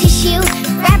little tissue,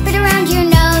 wrap it around your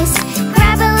nose.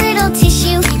 Grab a little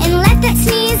tissue and let that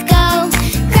sneeze go.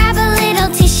 Grab a little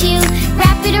tissue,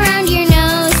 wrap it around your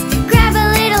nose. Grab a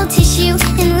little tissue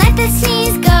and let that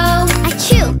sneeze go.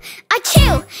 Achoo,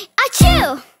 achoo,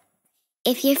 achoo.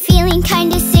 If you're feeling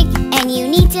kinda sick and you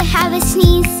need to have a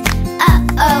sneeze,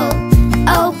 uh-oh,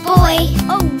 oh boy,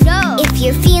 oh no. If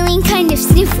you're feeling kind of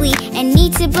sniffly and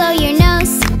need to blow your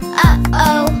nose,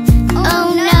 uh-oh,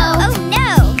 oh no, oh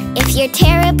no. If you're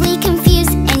terribly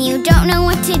confused and you don't know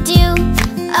what to do,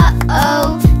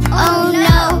 uh-oh, oh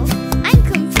no. I'm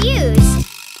confused.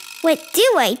 What do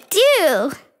I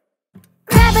do?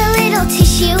 Grab a little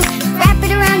tissue, wrap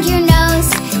it around your nose.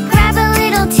 Grab a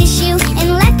little tissue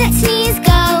and let that sneeze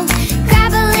go.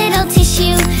 Grab a little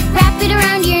tissue, wrap it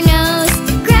around your nose.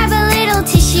 Grab a little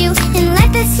tissue and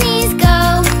let that sneeze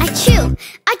go. Achoo,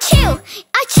 achoo,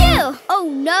 achoo. Oh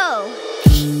no.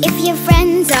 If your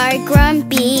friends are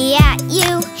grumpy at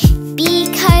you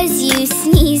because you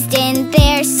sneezed in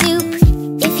their soup.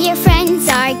 If your friends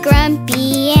are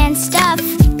grumpy and stuff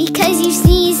because you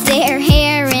sneezed their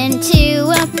hair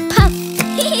into a puff.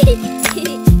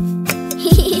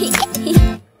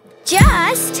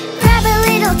 Just grab a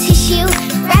little tissue,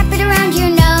 wrap it around your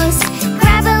nose.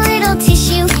 Grab a little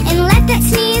tissue and let that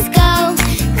sneeze go.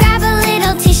 Grab a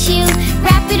little tissue,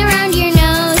 wrap it around your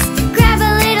nose. Grab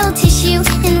a little tissue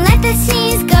and let that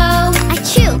sneeze go.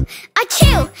 Achoo,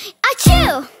 achoo,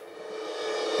 achoo.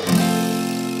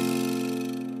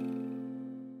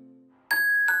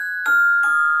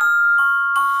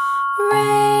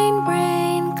 Rain,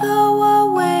 rain, go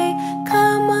away,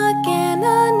 come again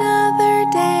another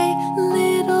day.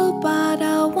 Little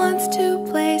Bada wants to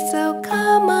play, so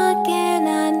come again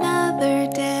another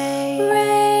day.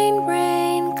 Rain,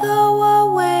 rain, go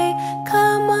away,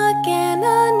 come again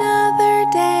another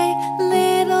day.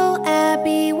 Little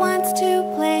Abby wants to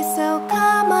play, so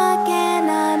come again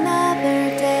another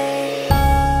day.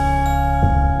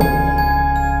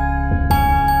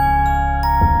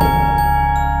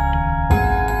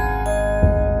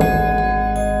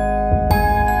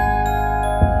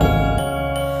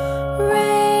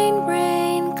 Rain,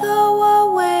 rain, go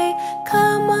away,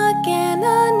 come again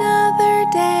another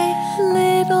day.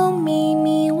 Little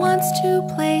Mimi wants to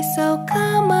play, so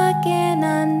come again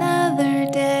another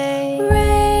day.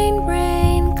 Rain,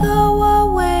 rain, go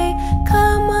away,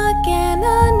 come again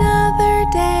another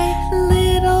day.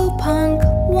 Little Punk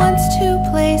wants to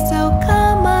play, so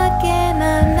come again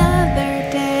another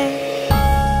day.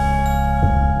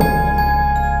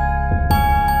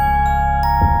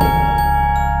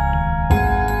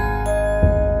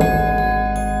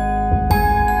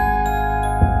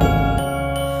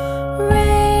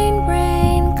 Rain,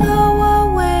 rain, go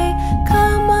away,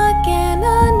 come again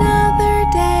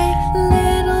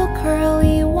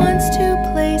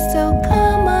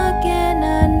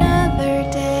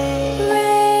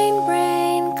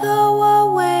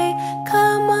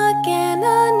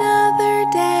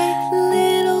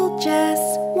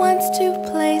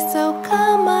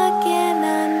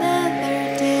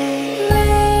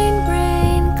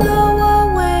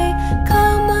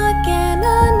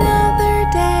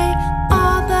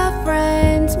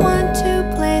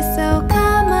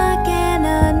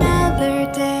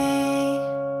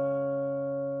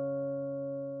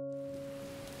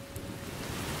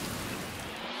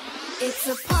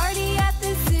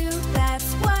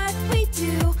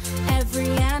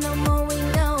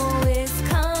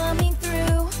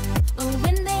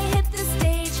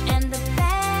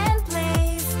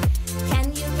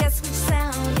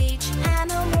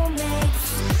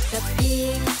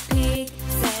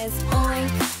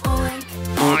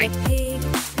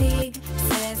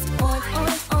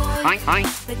The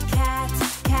cat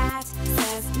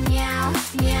says meow,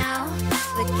 meow.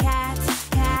 The cat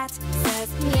says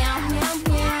meow, meow,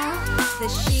 meow. The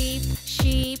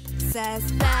sheep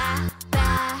says ba,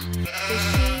 ba. The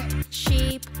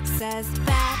sheep says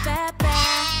ba, ba, ba.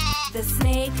 The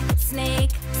snake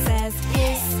says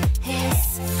hiss,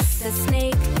 hiss. The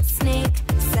snake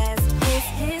says hiss,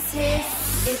 hiss,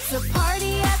 hiss. It's a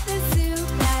party at the zoo,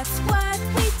 that's what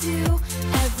we do.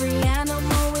 Every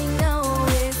animal we know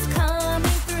is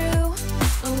coming through.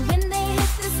 And when they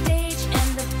hit the stage and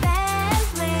the band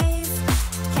plays,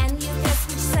 can you guess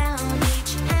which sound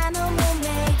each animal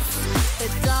makes? The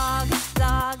dog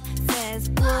says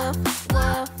woof,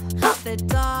 woof. The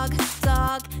dog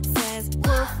says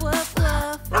woof, woof,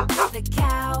 woof. The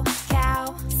cow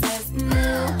says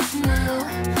moo, moo.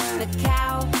 The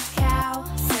cow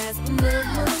says moo,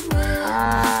 moo, moo.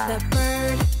 The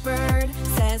bird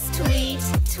says tweet,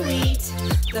 tweet.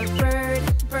 The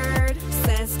bird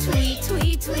says tweet,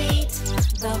 tweet, tweet.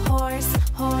 The horse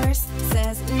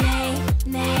says neigh,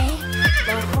 neigh.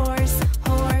 The horse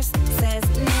says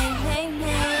neigh, neigh,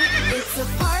 neigh. It's a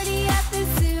party at the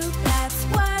zoo, that's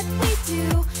what we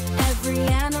do. Every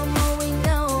animal we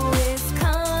know is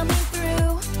coming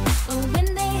through. And when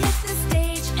they hit the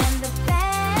stage and the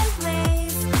band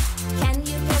plays, can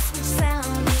you guess which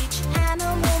sound each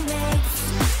animal makes?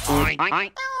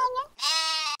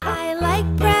 I like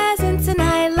presents and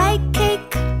I like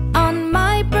cake on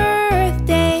my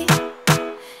birthday.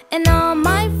 And all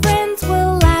my friends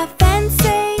will laugh and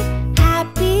say,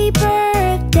 happy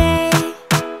birthday.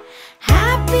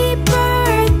 Happy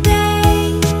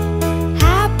birthday.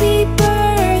 Happy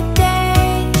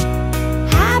birthday.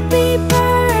 Happy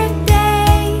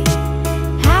birthday.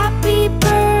 Happy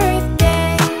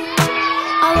birthday.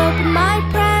 I'll open my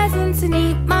presents and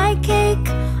eat my cake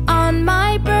on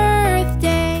my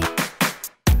birthday.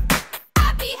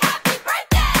 Happy, happy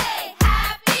birthday.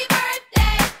 Happy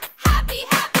birthday. Happy,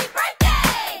 happy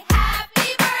birthday. Happy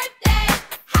birthday.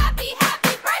 Happy,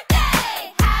 happy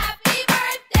birthday. Happy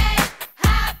birthday.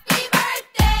 Happy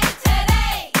birthday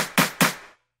today.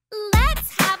 Let's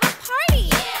have a party.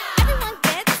 Everyone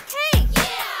gets cake.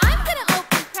 I'm gonna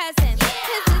open presents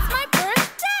because it's my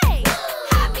birthday.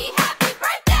 Happy, happy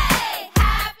birthday.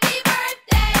 Happy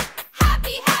birthday.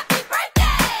 Happy, happy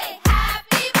birthday.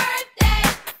 Happy birthday.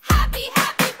 Happy,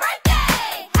 happy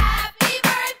birthday. Happy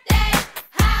birthday.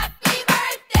 Happy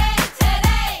birthday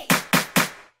today.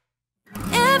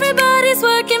 Everybody's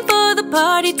working for the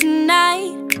party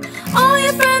tonight. All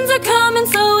your friends are coming,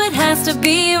 so it has to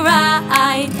be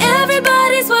right.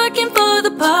 Everybody's working for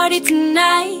the party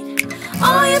tonight.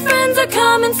 All your friends are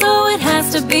coming, so it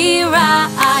has to be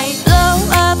right. Blow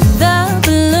up the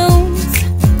balloons,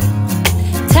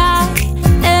 tie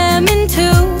them in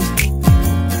two.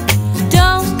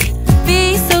 Don't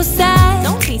be so sad.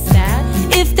 Don't be sad.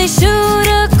 If they shoot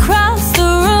across the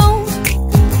room,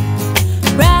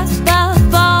 wrap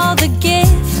up all the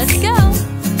gifts. Let's go.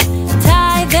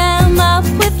 Tie them up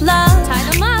with love. Tie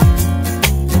them up.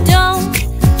 Don't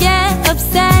get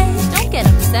upset. Don't get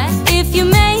upset. If you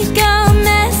make a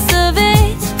mess of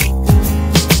it.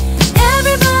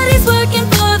 Everybody's working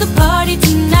for the party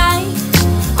tonight.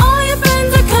 All your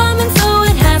friends are coming, so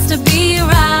it has to be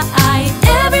right.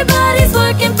 Everybody's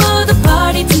working for the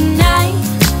party tonight.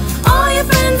 All your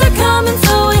friends are coming,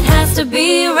 so it has to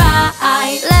be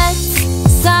right. Let's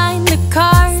sign the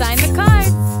cards. Sign the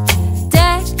cards.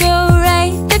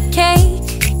 Decorate the cake.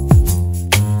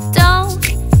 Don't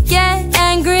get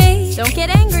angry. Don't get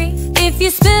angry. If you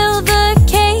spill the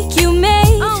cake you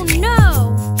made. Oh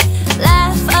no.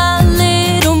 Laugh a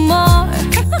little more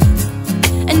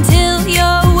until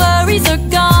your worries are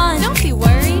gone. Don't be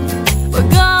worried. We're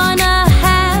gonna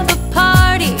have a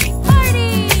party.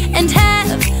 Party. And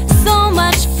have so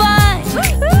much fun.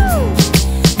 Woohoo.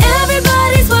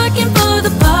 Everybody's working for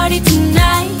the party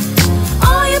tonight.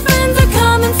 All your friends are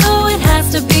coming, so it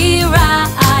has to be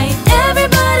right.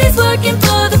 Everybody's working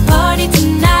for the party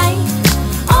tonight.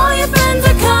 All your friends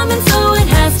are coming, so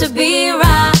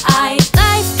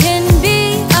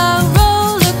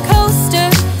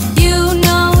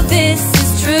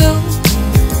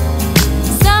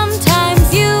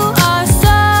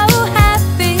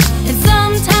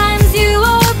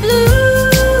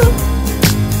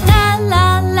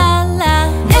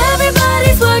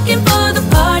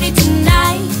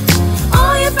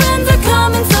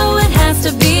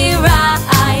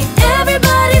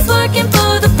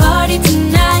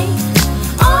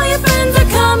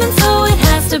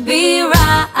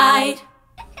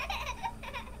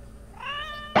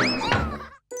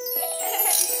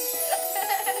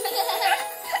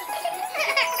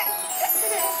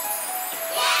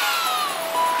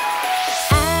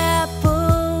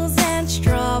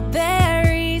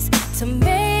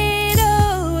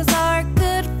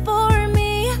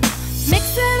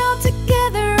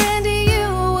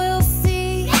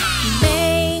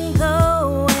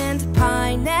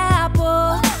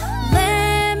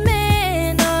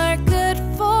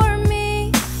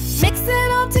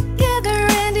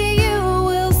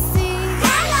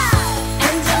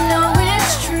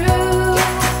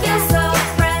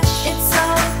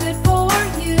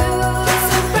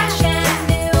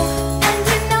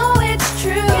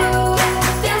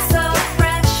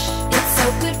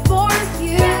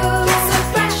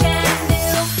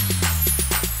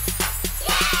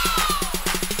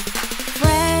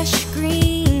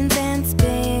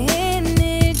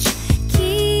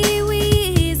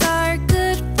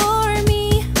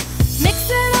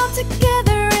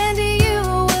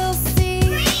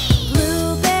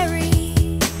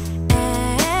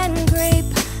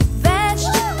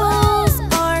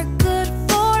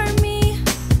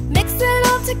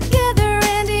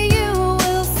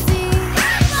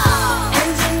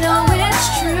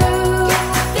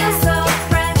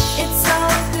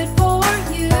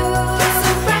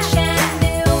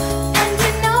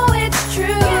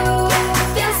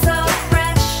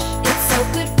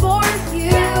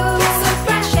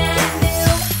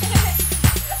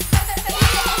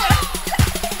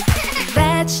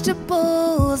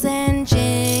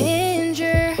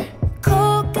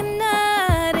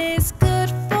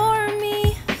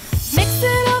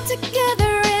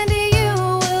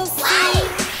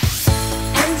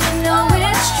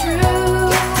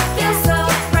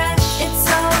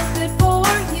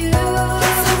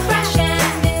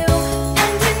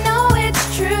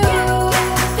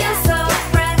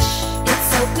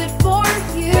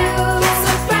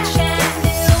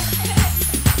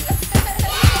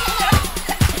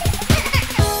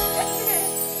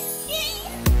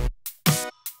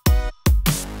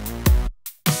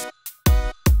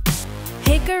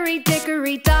Hickory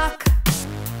dickory dock,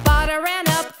 Bada ran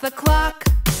up the clock.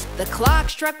 The clock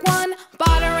struck 1,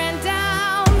 Bada ran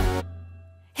down.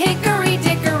 Hickory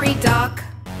dickory dock,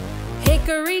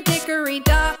 hickory dickory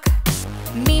dock,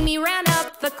 Mimi ran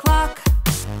up the clock.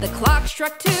 The clock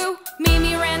struck 2,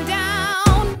 Mimi ran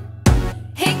down.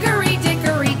 Hickory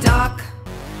dickory dock.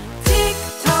 Tick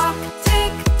tock,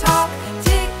 tick tock,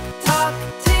 tick tock,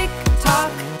 tick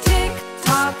tock, tick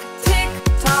tock, tick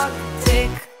tock, tick.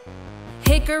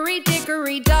 Hickory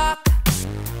dickory dock,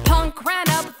 Punk ran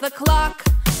up the clock.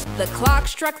 The clock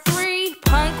struck 3,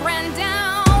 Punk ran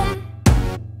down.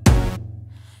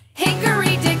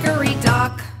 Hickory dickory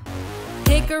dock,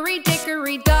 hickory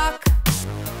dickory dock,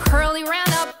 Curly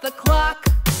ran up the clock.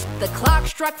 The clock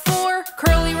struck 4,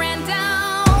 Curly ran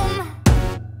down.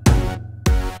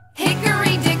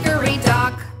 Hickory dickory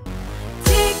dock.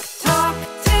 Tick tock,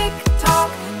 tick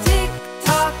tock, tick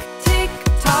tock, tick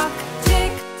tock,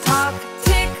 tick tock,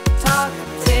 tick tock,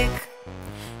 tick.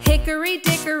 Hickory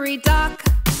dickory dock,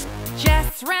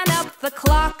 Jess ran up the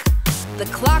clock. The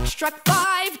clock struck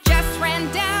 5, Jess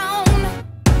ran down.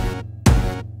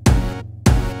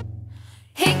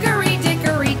 Hickory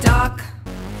dickory dock,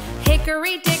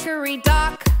 hickory dickory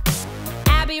dock,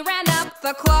 Abby ran up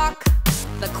the clock.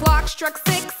 The clock struck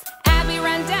 6, Abby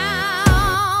ran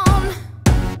down.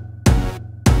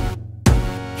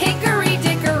 Hickory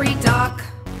dickory dock.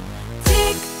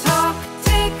 Tick tock,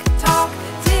 tick tock,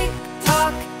 tick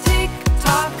tock, tick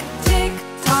tock, tick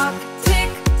tock, tick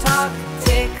tock,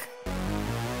 tick.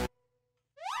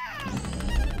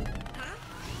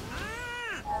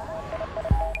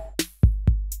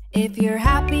 If you're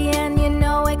happy and you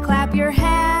know it, clap your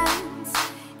hands.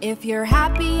 If you're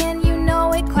happy and you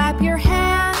know it, clap your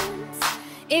hands.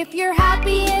 If you're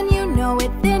happy and you know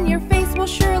it, then your face will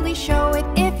surely show it.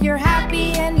 If you're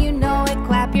happy and you know it,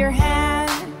 clap your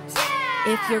hands.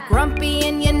 If you're grumpy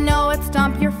and you know it,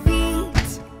 stomp your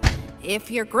feet. If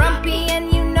you're grumpy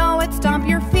and you know it, stomp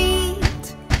your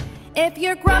feet. If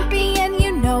you're grumpy and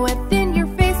you know it, then your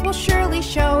face will surely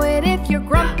show it. If you're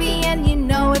grumpy and you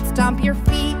know it, stomp your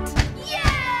feet.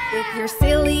 If you're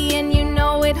silly and you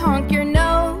know it, honk your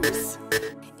nose.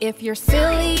 If you're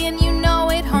silly and you know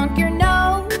it, honk your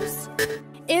nose.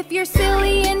 If you're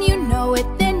silly and you know it,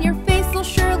 then your face will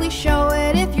surely show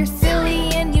it. If you're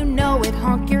silly and you know it,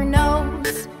 honk your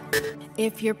nose.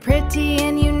 If you're pretty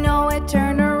and you know it,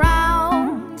 turn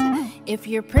around. If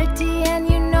you're pretty and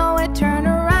you know it, turn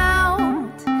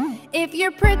around. If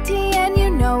you're pretty and you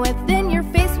know it, then your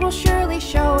face will surely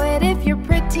show it. If you're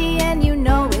pretty and you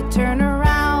know it, turn around.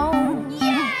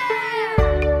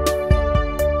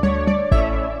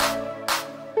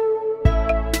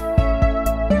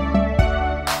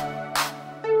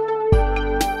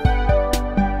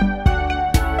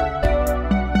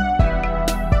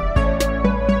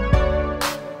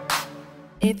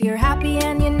 If you're happy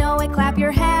and you know it, clap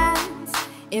your hands.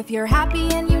 If you're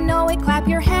happy and you know it, clap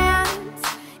your hands.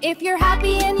 If you're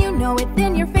happy and you know it,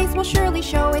 then your face will surely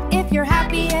show it. If you're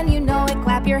happy and you know it,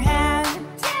 clap your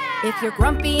hands. If you're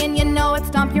grumpy and you know it,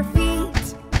 stomp your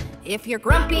feet. If you're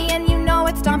grumpy and you know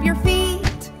it, stomp your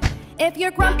feet. If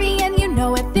you're grumpy and you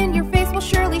know it, then your face will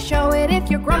surely show it. If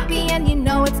you're grumpy and you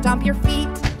know it, stomp your feet.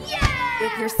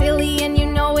 If you're silly and you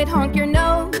know it, honk your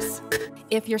nose.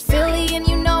 If you're silly and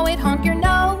you know it, honk your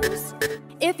nose.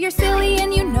 If you're silly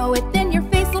and you know it, then your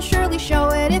face will surely show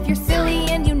it. If you're silly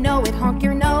and you know it, honk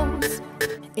your nose.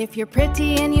 If you're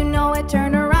pretty and you know it,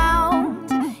 turn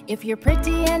around. If you're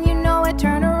pretty and you know it,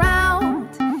 turn around.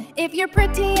 If you're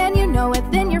pretty and you know it,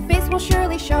 then your face will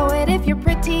surely show it. If you're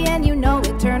pretty and you know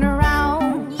it, turn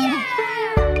around.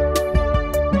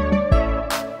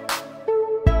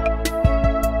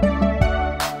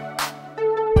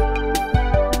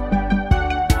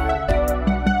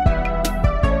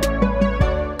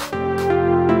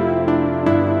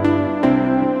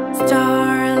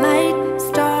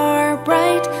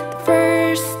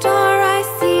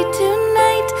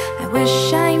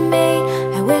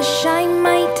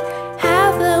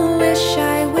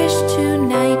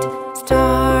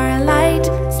 Starlight,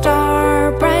 star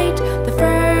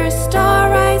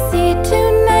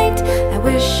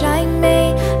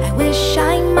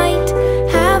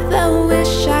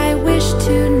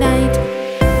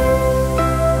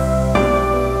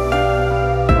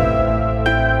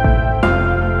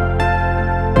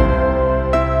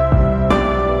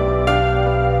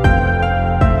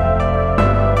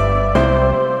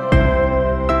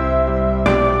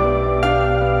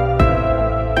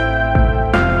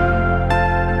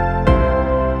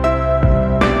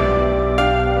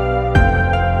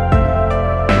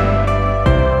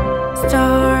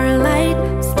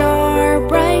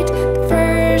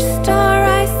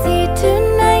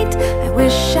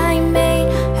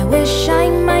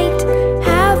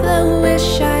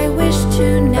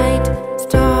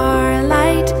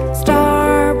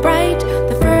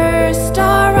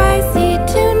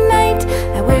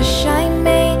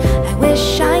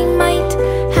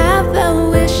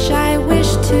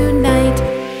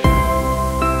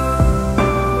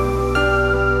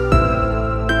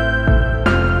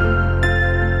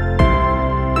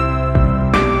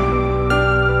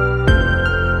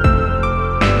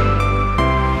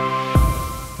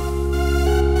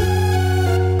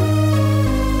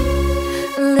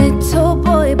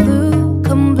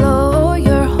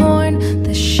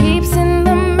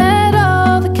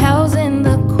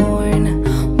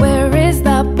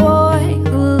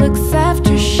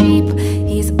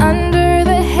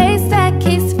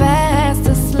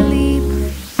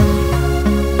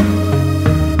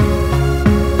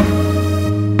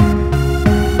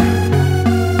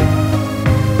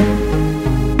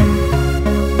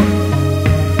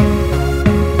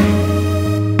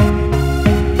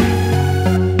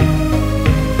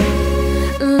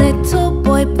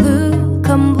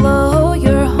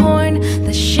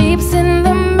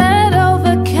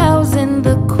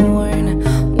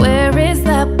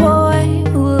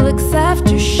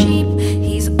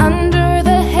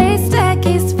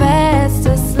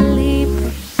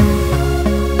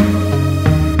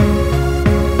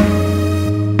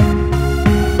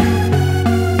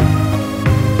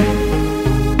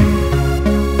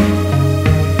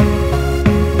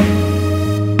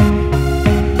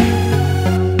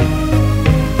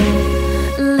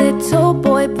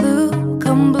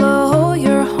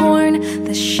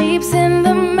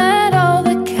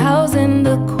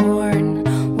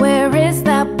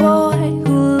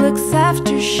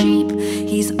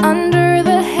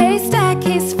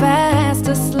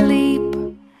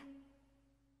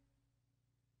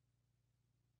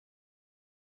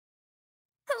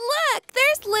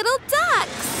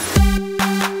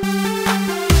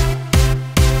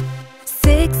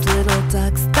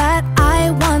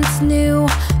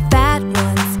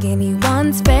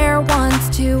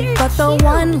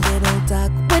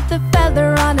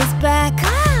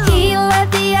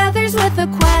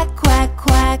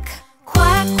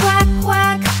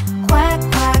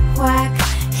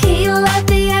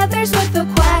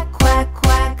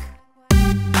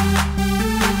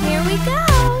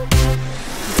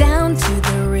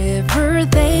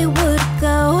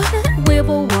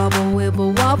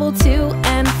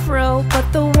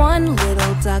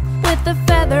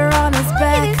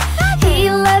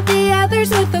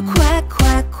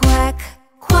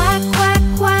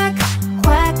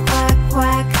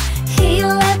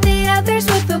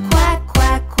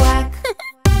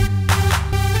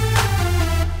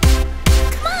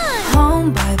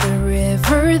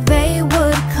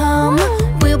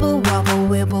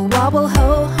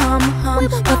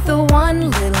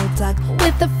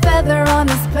feather on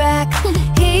his back.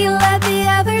 He led the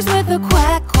others with a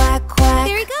quack, quack, quack.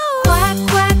 There he goes. Quack,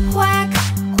 quack, quack,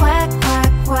 quack,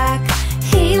 quack, quack.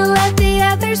 He led the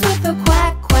others with a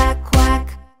quack, quack, quack.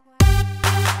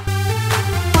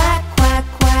 Quack, quack,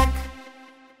 quack.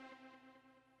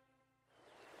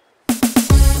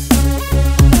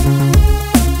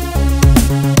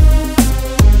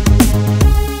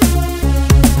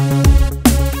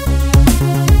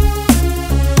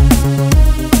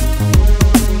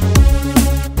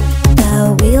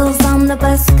 The wheels on the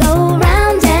bus go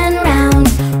round and round,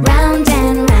 round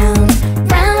and round,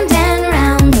 round and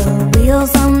round. The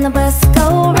wheels on the bus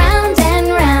go round and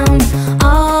round,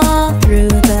 all through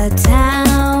the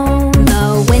town.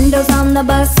 The windows on the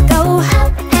bus go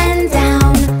up and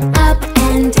down, up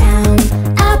and down,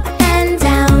 up and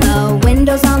down. The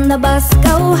windows on the bus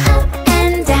go up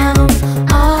and down,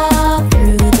 all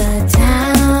through the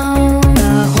town.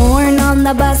 The horn on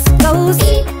the bus goes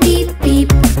beep, beep, beep,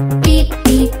 beep,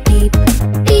 beep, beep,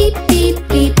 beep, beep,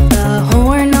 beep. The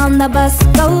horn on the bus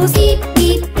goes beep,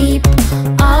 beep, beep,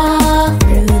 all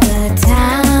through the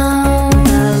town.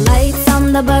 The lights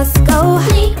on the bus go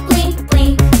blink, blink,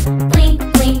 blink, blink,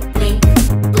 blink, blink,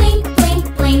 blink, blink,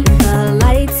 blink. The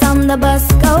lights on the bus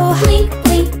go blink,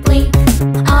 blink, blink,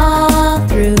 all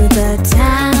through the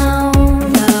town.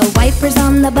 The wipers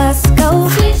on the bus go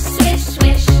swish, swish,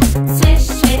 swish, swish,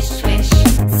 swish, swish,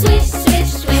 swish,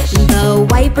 swish, swish. The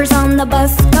wipers on the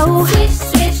bus go swish,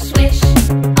 swish, swish,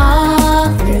 all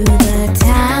through the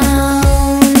town.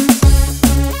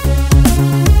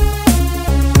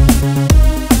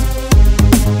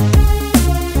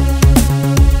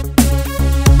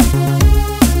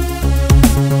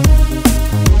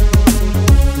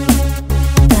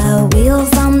 The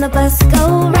wheels on the bus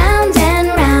go round and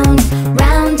round,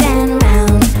 round and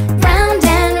round, round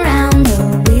and round.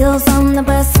 The wheels on the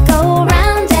bus go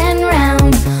round and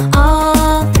round,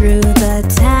 all through the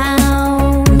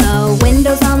town. The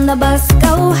windows on the bus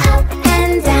go up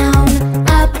and down,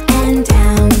 up and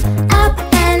down, up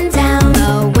and down.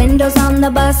 The windows on the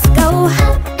bus go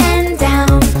up and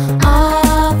down,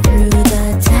 all through the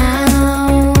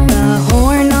town. The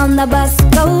horn on the bus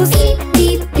goes beep,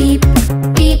 beep, beep,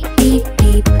 beep, beep,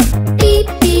 beep, beep,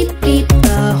 beep, beep.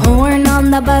 The horn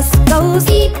on the bus goes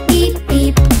beep, beep,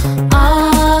 beep,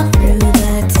 all through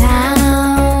the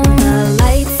town. The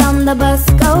lights on the bus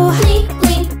go blink,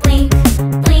 blink, blink,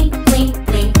 blink, blink,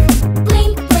 blink,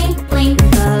 blink, blink, blink.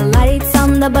 The lights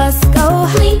on the bus go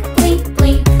blink, blink,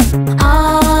 blink,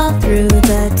 all through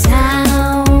the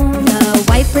town. The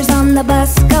wipers on the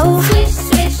bus go swish,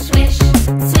 swish, swish,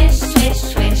 swish, swish,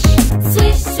 swish,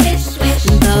 swish, swish, swish.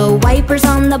 The wipers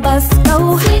on the bus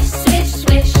go swish, swish,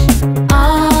 swish,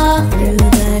 all through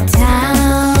the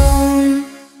town.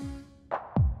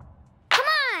 Come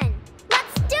on,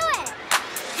 let's do it.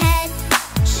 Head,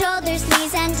 shoulders,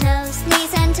 knees and toes,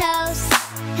 knees and toes.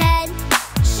 Head,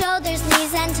 shoulders,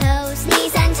 knees and toes,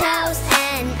 knees and toes.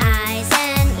 And eyes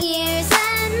and ears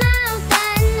and mouth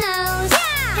and nose.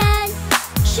 Yeah! Head,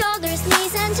 shoulders,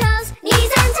 knees and toes,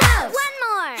 knees and toes. One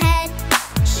more. Head,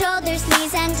 shoulders,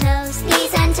 knees and toes,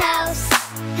 knees and toes.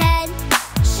 Head,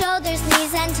 shoulders,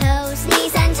 knees and toes,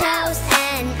 knees and toes.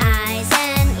 And eyes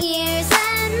and ears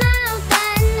and mouth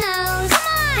and nose. Come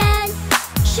on. Head,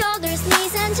 shoulders,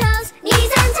 knees and toes,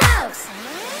 knees and toes.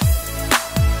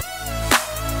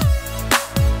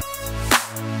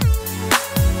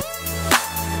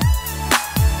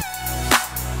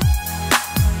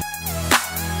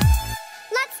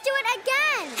 Let's do it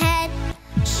again. Head,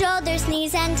 shoulders,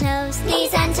 knees and toes,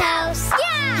 knees and toes.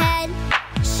 Yeah! Head,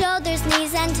 shoulders,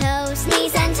 knees and toes,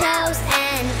 knees and toes.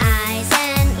 And eyes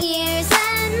and ears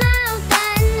and mouth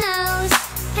and nose.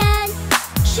 Head,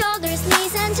 shoulders,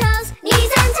 knees and toes,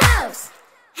 knees and toes.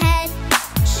 Head,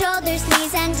 shoulders,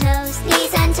 knees and toes,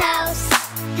 knees and toes.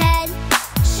 Head,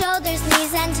 shoulders,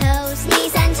 knees and toes,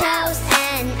 knees and toes.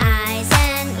 And eyes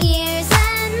and ears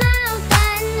and mouth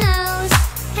and nose.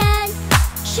 Head,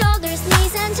 shoulders,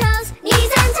 knees and toes,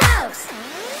 knees and toes.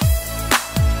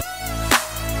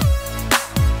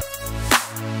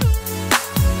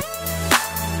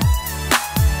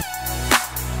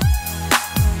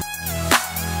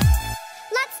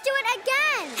 Let's do it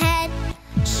again. Head,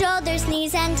 shoulders,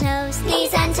 knees and toes,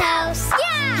 knees and toes.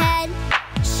 Yeah! Head,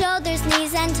 shoulders,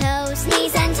 knees and toes,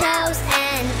 knees and toes.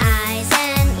 And eyes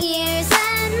and ears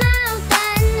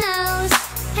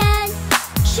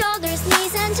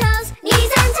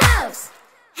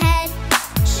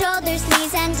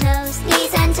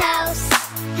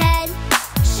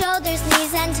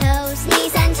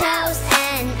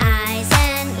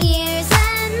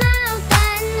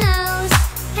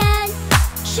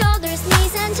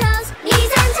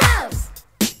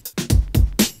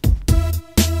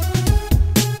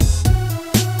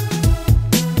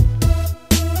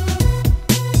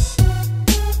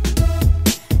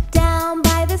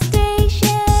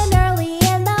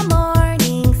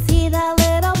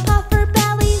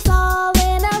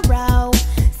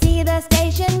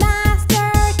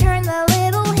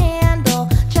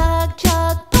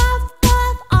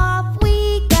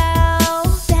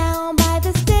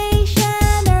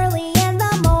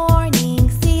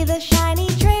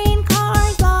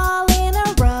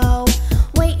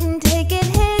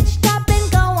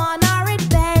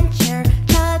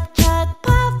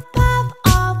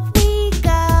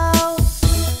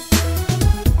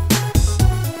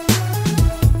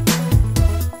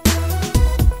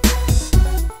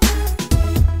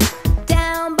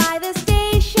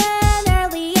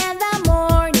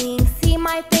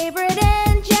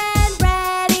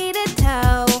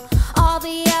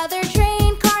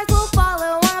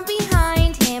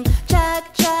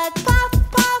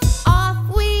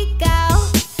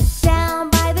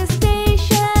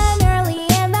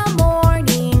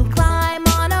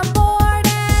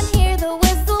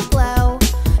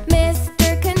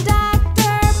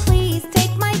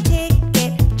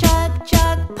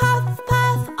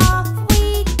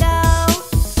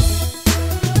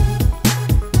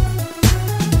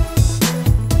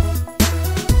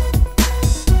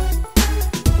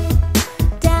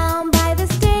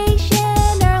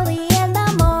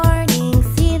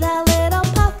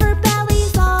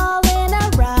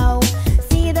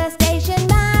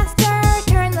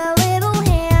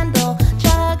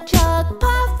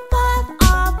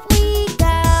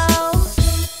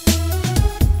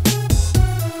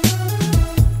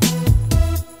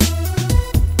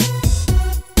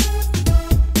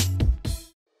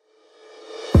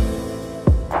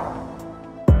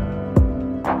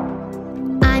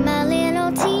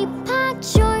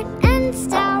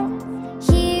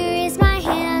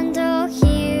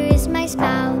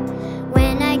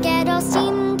all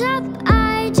steamed up,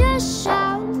 I just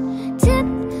shout, tip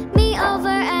me over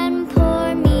and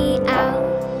pour me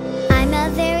out. I'm a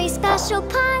very special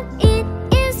pot, it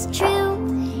is true.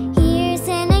 Here's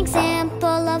an example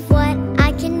of what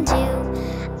I can do.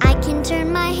 I can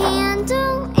turn my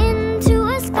handle into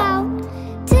a spout,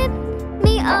 tip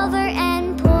me over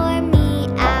and pour me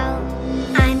out.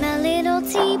 I'm a little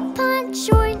teapot,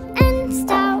 short and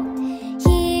stout.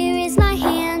 Here is my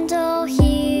handle,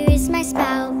 here is my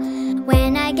spout.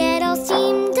 When I get all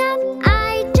steamed up,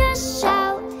 I just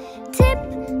shout, tip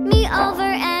me over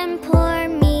and pour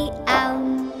me out.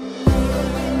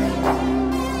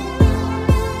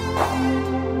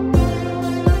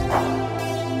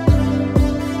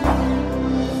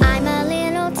 I'm a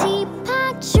little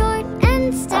teapot, short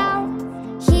and stout.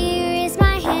 Here is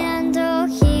my handle,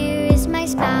 here is my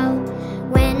spout.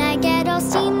 When I get all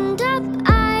steamed up,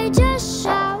 I just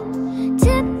shout,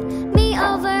 tip me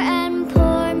over and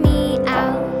pour me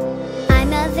out.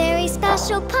 I'm a very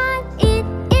special pot, it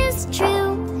is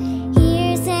true.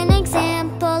 Here's an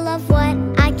example of what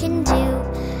I can do.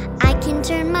 I can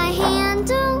turn my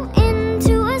handle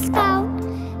into a spout,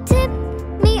 tip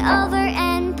me over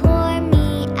and pour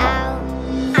me out.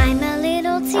 I'm a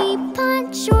little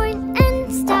teapot, short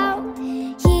and stout.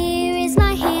 Here is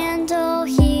my handle,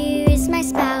 here is my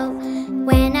spout.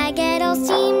 When I get all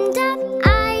steamed up,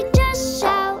 I just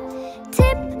shout,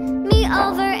 tip me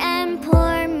over and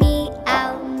pour me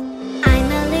out.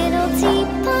 I'm a little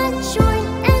teapot, short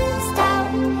and stout.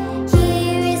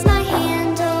 Here is my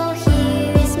handle,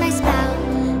 here is my spout.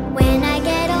 When I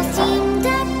get all steamed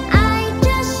up, I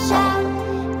just shout,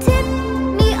 tip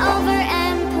me over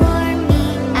and pour me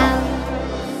out.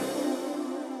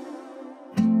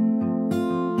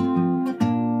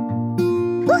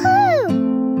 Woohoo!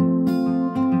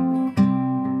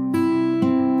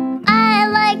 I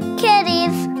like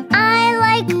kitties, I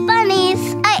like bunnies,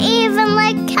 I even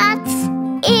like cats,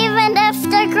 even if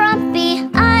they're grumpy.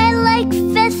 I like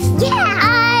fish, yeah,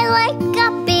 I like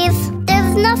guppies.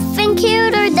 There's nothing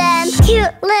cuter than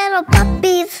cute little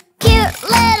puppies. Cute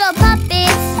little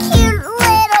puppies, cute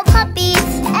little puppies.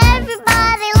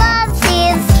 Everybody loves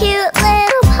these cute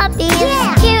little puppies.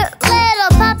 Yeah. Cute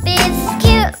little puppies,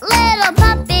 cute little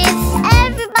puppies.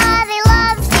 Everybody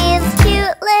loves these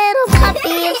cute little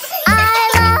puppies. I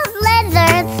love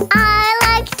lizards, I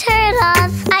like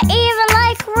turtles, I even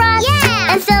like rats,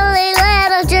 yeah, and silly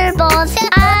little gerbils.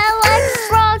 I like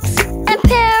frogs and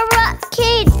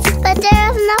parakeets, but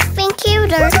there's nothing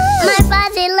cuter. My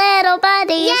fuzzy little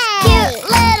buddies, yeah. Cute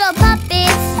little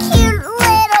puppies, cute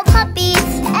little puppies.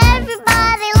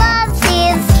 Everybody loves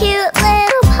these cute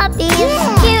little puppies.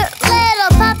 Yeah. Cute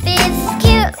little puppies,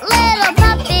 cute little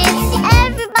puppies.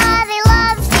 Everybody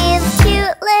loves these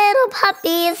cute little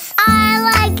puppies. I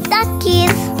like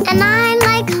duckies, and I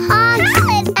like hogs,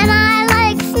 and I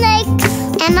like snakes,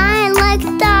 and I like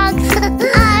dogs.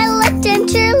 I like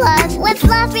chinchillas with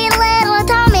fluffy little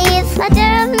tummies, but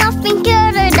there's nothing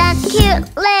cuter than cute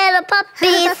little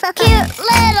puppies. Cute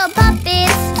little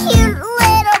puppies, cute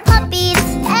little puppies.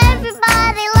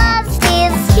 Everybody loves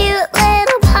these cute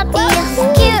little puppies.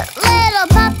 Cute little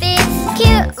puppies,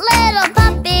 cute little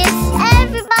puppies.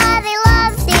 Everybody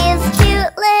loves these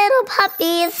cute little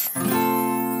puppies.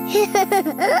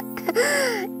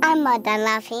 I'm more than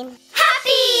laughing.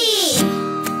 Happy!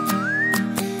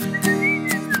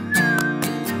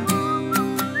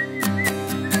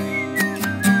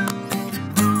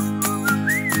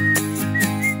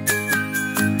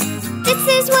 This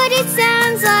is what it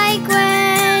sounds like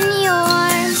when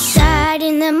you're sad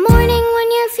in the morning,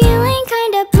 when you're feeling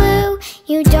kinda blue.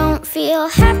 You don't feel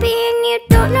happy and you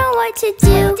don't know what to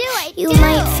do. You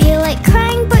might feel like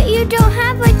crying, but you don't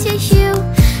have a tissue.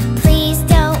 Please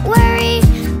don't worry,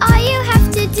 all you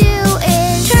have to do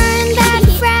is turn that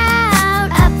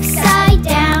frown upside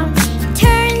down,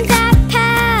 turn that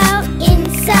pout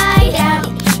inside out,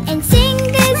 and sing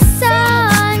this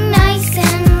song nice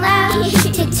and loud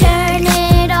to turn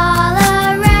it all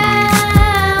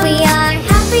around. We are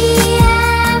happy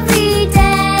every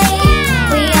day.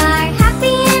 We are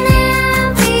happy in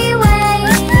every way.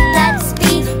 Let's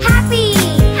be happy,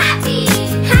 happy,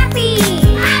 happy,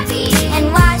 happy, and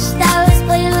wash those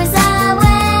blues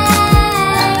away.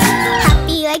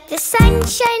 Happy like the sun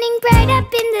shining bright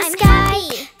up in the sky,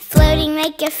 floating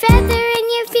like a feather and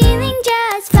you're feeling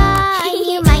just fine.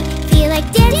 You might feel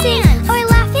like dancing or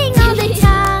laughing all the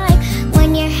time.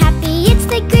 When you're happy, it's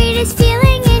the greatest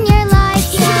feeling in your life.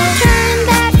 So turn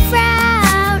that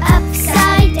frown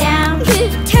upside down,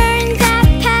 turn that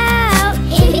pout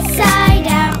inside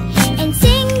out, and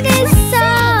sing this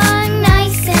song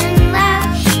nice and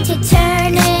loud to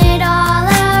turn it all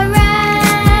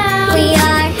around.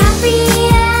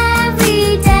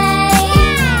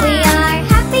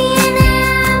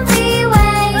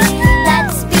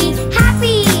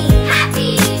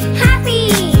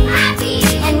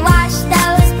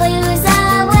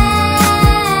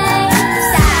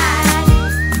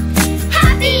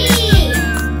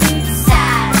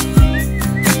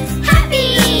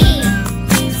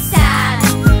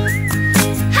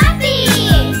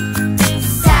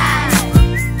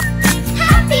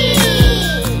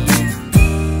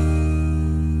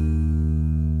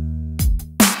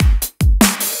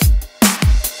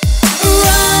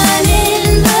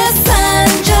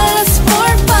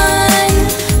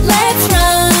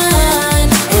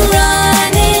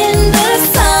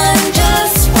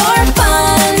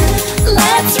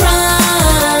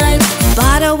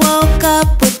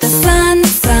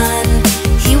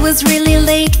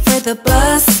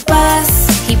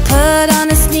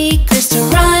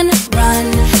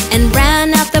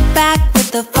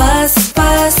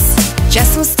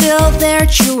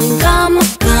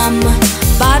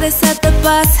 said the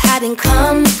bus hadn't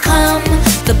come.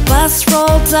 The bus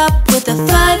rolled up with a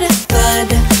thud.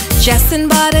 Jess and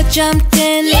Bada jumped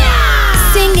in,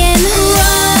 singing,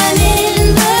 run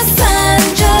in the sun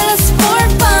just for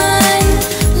fun.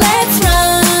 Let's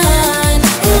run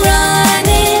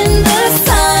in the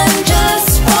sun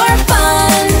just for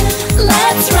fun.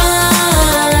 Let's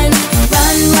run,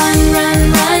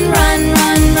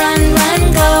 run,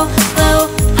 go, oh.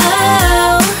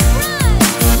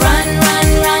 Run,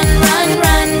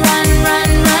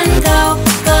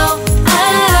 go,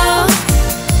 oh.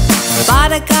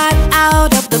 Bada got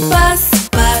out of the bus,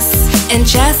 and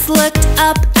Jess looked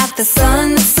up at the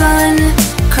sun.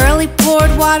 Curly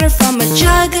poured water from a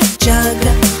jug,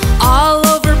 all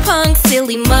over Punk's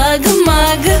silly mug.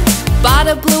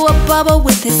 Bada blew a bubble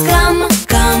with his gum,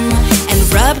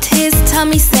 and rubbed his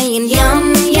tummy saying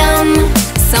yum, yum.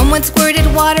 Someone squirted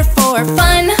water for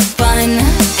fun,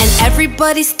 and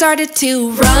everybody started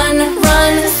to run,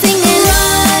 singing,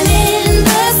 run in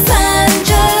the sun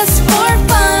just for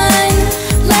fun.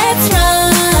 Let's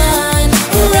run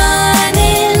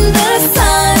in the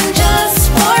sun just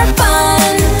for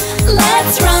fun.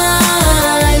 Let's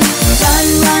run,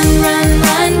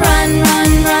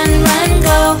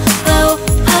 go, oh.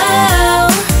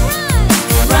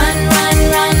 Run,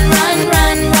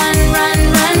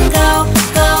 go,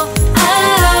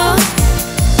 oh.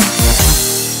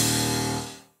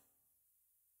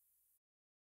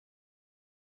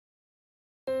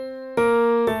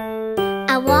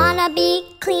 I wanna be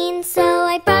clean, so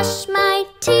I brush my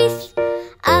teeth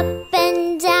up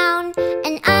and down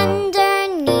and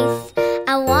underneath.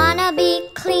 I wanna be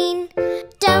clean,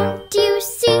 don't you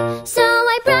see? So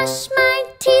I brush my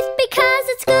teeth because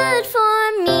it's good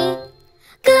for me.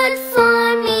 Good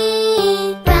for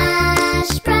me.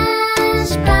 Brush,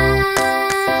 brush,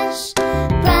 brush.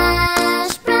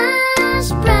 Brush, brush,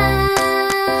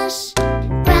 brush.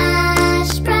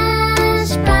 Brush,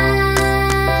 brush,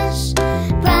 brush.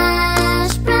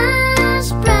 Brush, brush,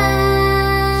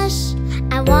 brush.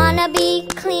 I wanna be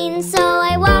clean, so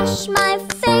I wash my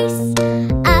face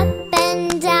up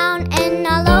and down and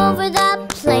all over the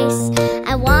place.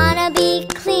 I wanna be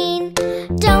clean,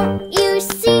 don't you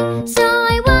see? So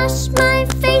I wash my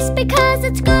face because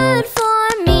it's good for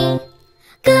me.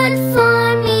 Good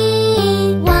for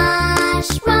me.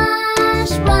 Wash,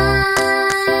 wash,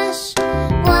 wash.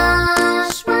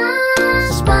 Wash,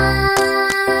 wash,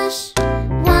 wash.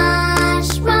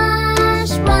 Wash,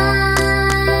 wash,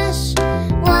 wash.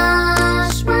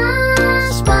 Wash,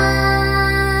 wash,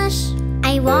 wash.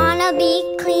 I wanna be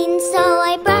clean, so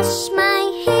I brush my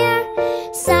hair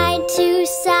side to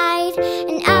side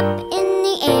and up in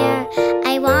the air.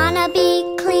 I wanna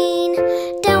be clean,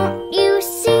 don't you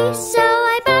see? So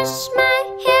I brush my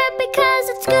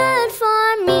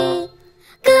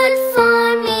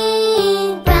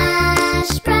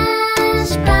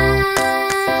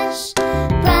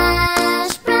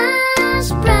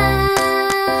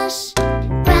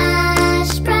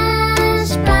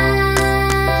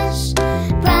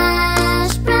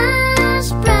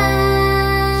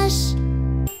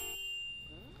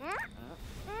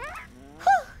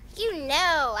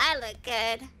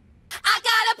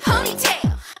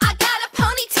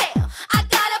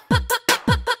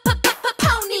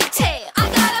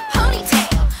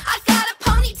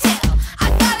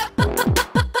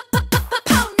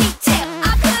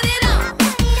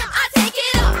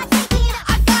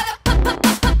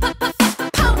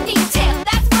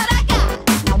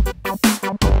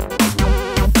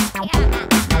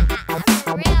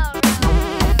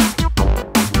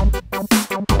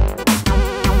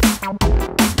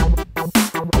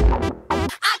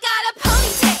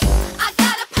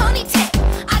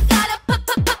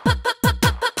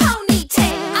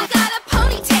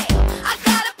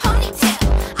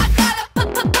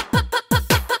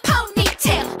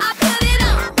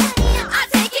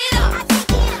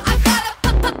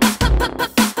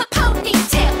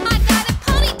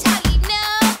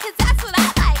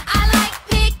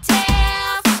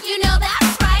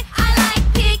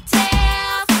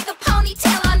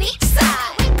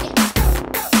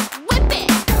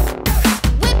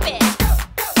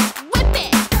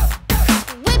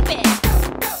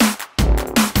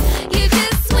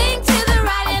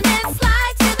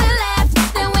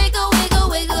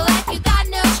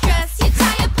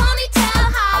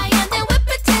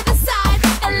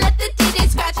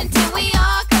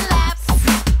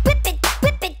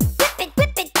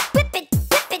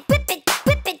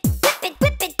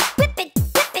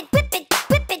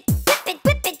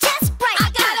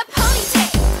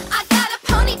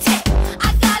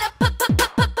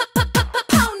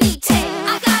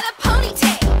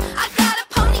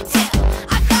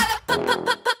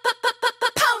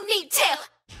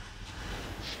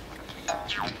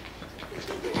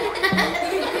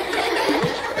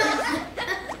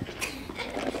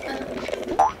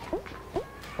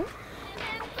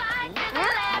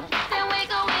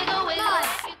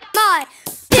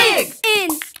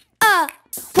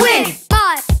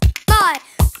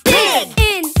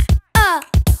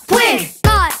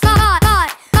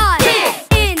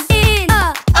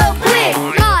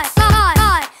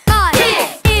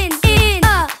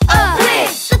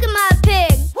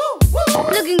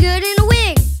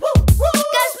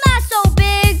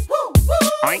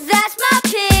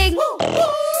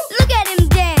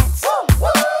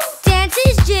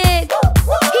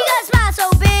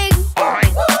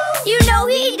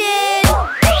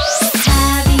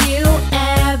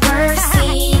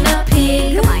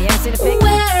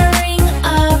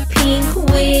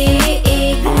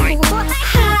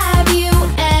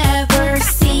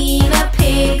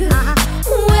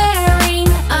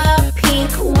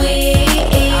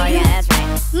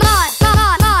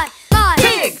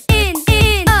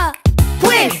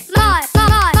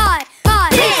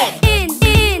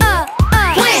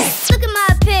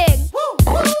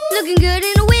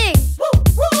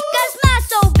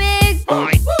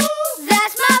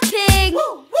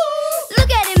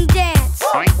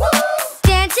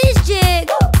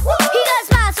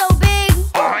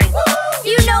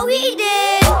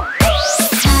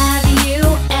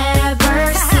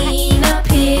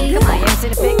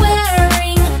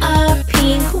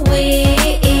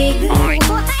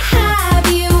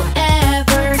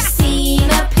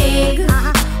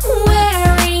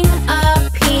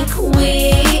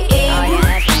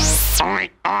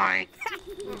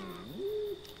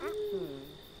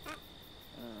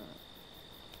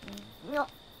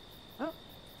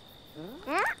Come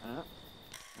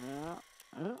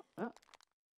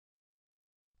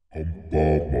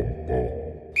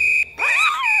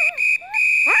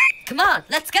on,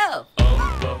 let's go!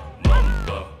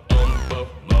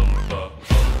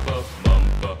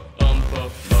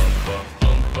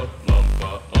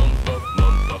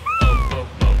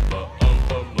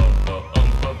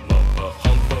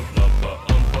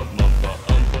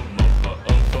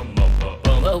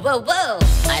 Whoa, whoa, whoa!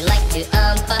 I like to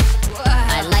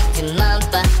I like to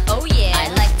mumpa. Oh yeah! I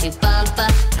like to bumpa.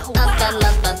 Mumpa,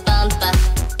 bumpa.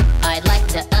 I like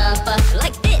to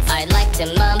like this. I like to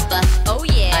mumpa. Oh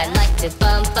yeah! I like to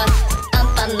bumpa.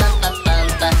 Mumpa,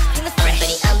 bumpa.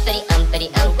 Umpity, umpity, umpity,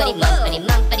 umpity, mumpity,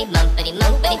 mumpity, mumpity,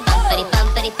 mumpity, bumpity,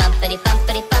 bumpity, bumpity,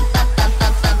 bumpity, bump, bump, bump,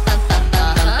 bump, bump, bump,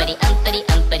 bump. Umpity, umpity,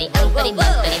 umpity, umpity,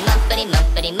 mumpity, mumpity,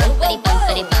 mumpity, mumpity,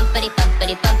 bumpity, bumpity,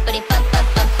 bumpity, bumpity, bump, bump,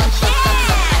 bump, bump, bump, bump.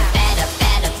 I'm better,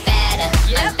 better, better.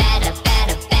 I'm better,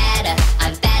 better, better.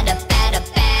 I'm better, better,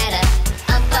 better.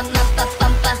 Umpa, mumpa,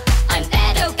 bumpa. I'm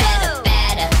better, better,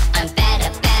 better. I'm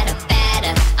better, better,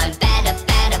 better. I'm better,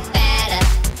 better, better.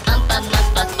 Umpa,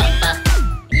 mumpa, bumpa.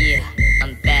 Yeah,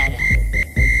 I'm better.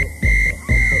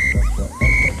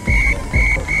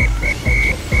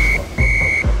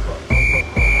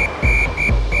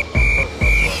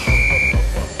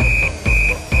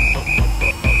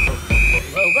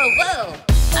 Whoa, whoa, whoa!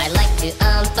 I like to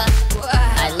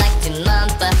I like to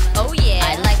mumpa. Oh yeah!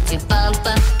 I like to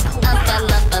bumpa. Mumpa,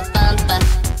 bumpa.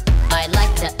 I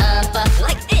like to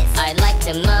like this. I like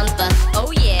to mumpa.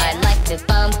 Oh yeah! I like to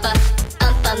bumpa.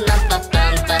 Mumpa,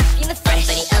 bumpa.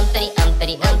 Umpity, umpity,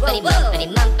 umpity, umpity,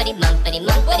 mumpity, mumpity, mumpity,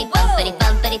 mumpity, bumpity,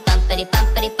 bumpity, bumpity,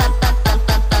 bumpity, bump, bump, bump,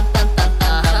 bump, bump, bump,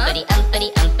 bump. Umpity, umpity,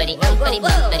 umpity, umpity,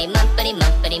 mumpity, mumpity,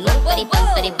 mumpity, mumpity,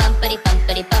 bumpity, bumpity,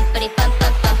 bumpity, bumpity, bump,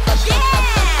 bump, bump, bump, bump.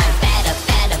 I'm better,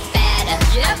 better, better.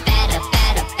 I'm better,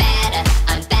 better, better.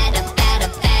 I'm better, better,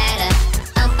 better.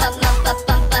 Umpa, mumpa,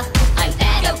 bumpa. I'm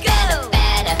better, better,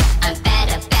 better. I'm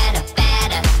better, better,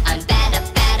 better. I'm better,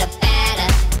 better, better.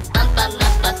 Umpa,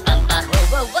 mumpa, bumpa. Whoa,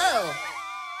 whoa, whoa!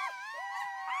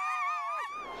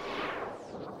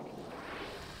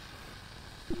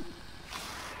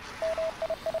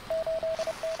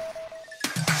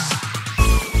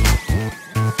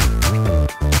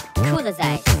 Cool as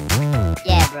ice.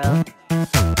 Yeah, bro.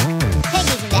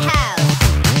 Piggy's in the house.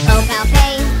 Oh, Pow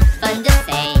Pay, fun to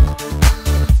say.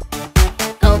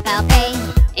 Oh, Pow Pay,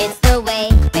 it's the way,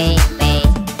 way, way.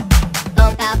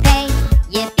 Oh, Pow Pay,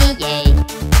 yippee yay.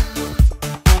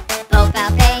 Oh, Pow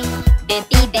Pay,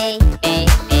 bippy bay, bay,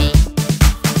 bay.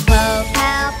 Oh,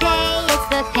 Pow Pay, it's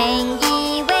the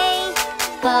Pengy way.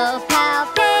 Oh, Pow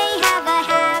Pay, have a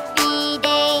happy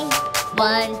day.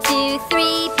 1, 2,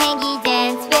 3, Pengy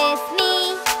dance with me.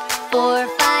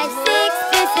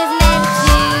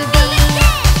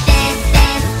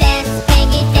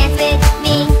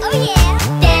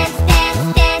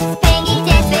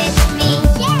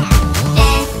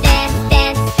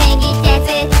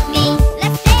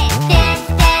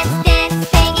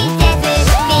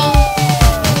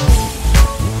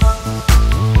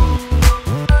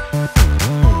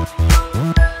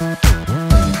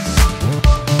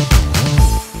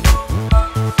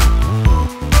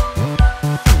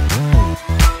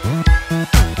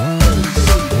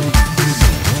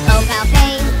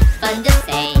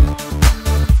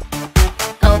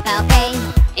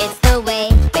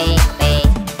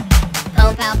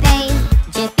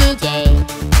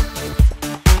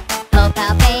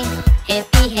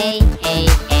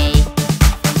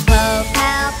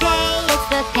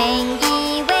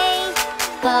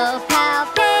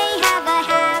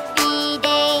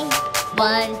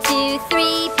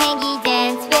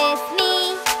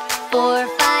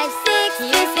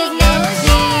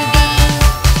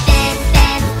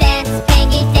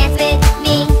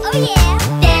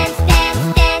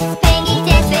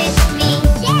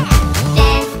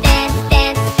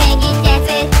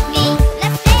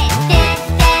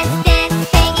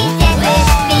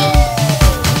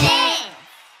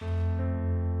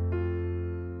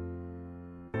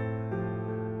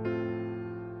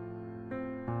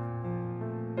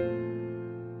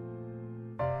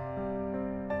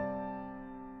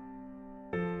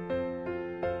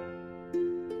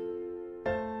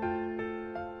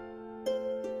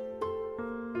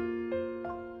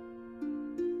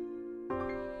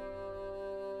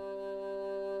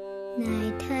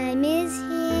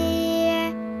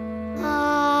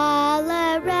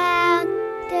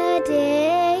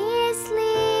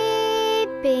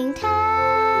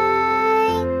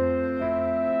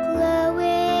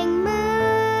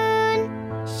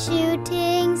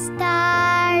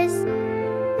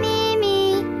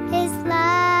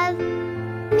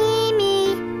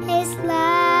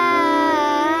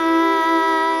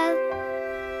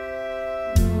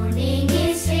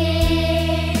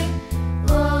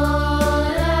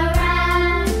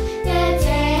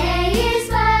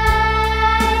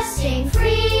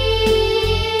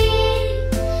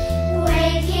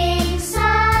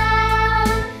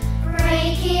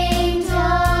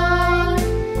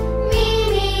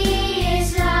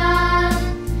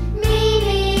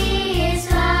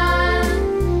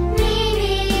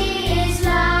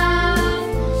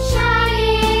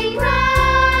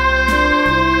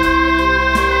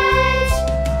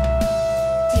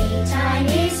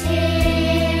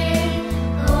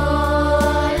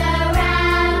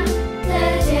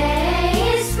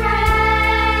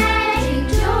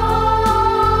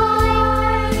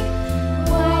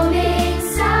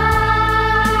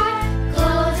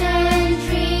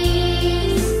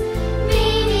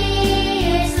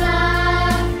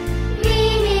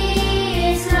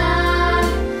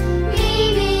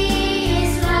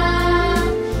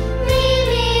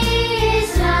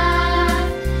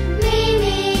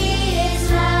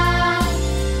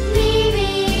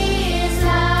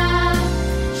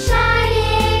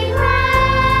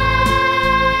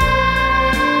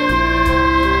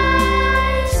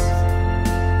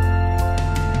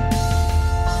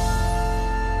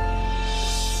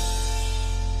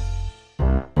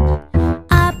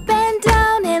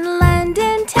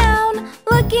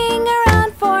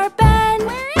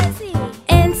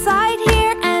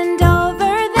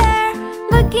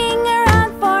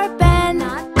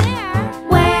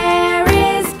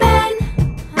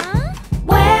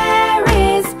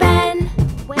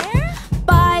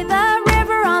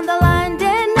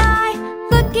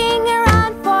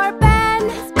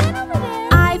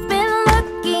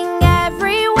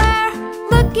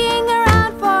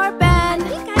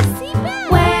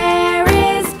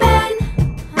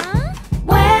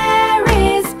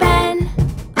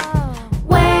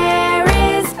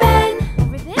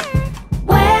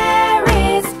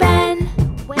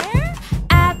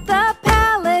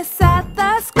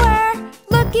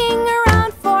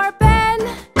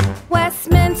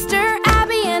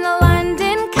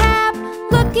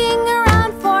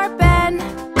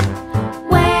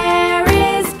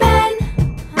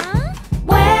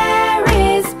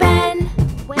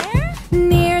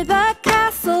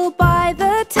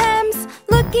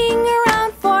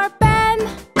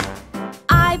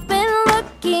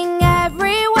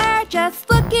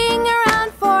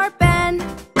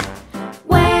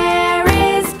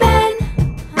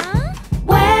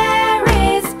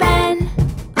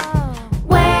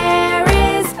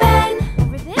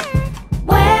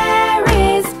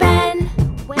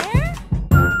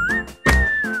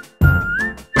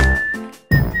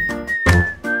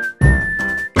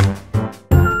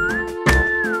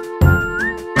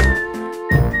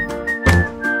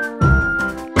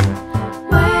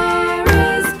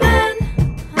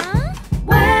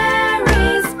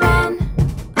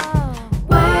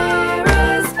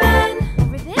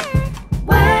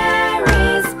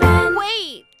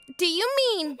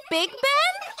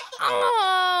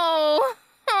 Oh.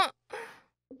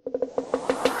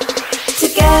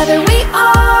 Together we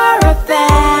are a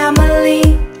family.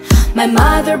 My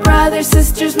mother, brother,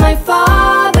 sisters, my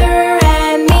father,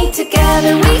 and me.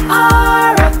 Together we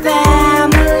are a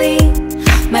family.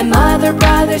 My mother,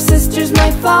 brother, sisters,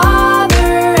 my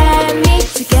father, and me.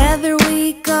 Together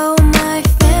we go, my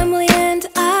family and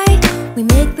I. We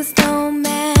make the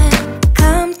snowman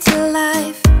come to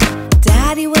life.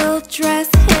 Daddy will dress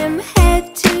him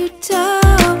head to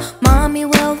toe. Mommy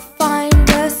will find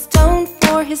a stone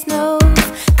for his nose.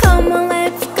 Come on,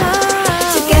 let's go.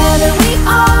 Together we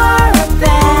are a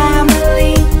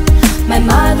family. My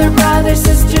mother, brother,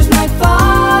 sisters, my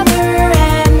father,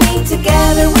 and me.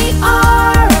 Together we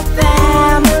are a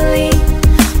family.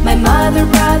 My mother,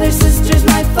 brother, sisters,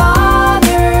 my father,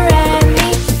 and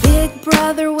me. Big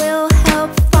brother will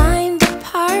help find the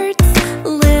parts.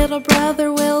 Little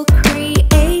brother will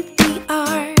create the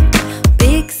art.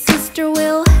 Big sister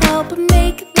will help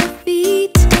make the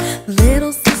feet.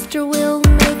 Little sister will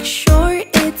make sure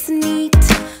it's neat.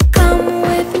 Come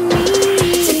with me.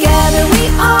 Together we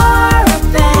are a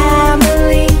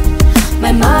family.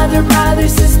 My mother, brother,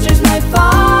 sisters, my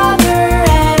father,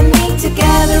 and me.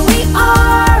 Together we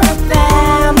are a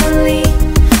family.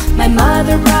 My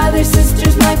mother, brother,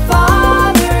 sisters, my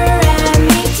father, and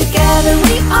me. Together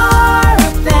we are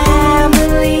a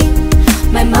family.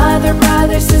 My mother,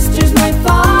 brother, sisters, my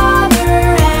father,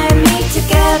 and me.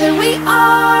 Together we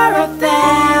are a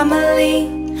family.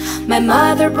 My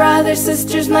mother, brother,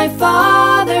 sisters, my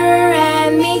father,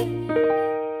 and me.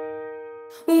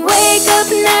 Wake up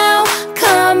now,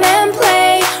 come and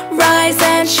play. Rise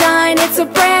and shine, it's a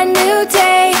brand new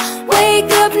day.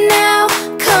 Wake up now,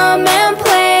 come and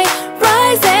play.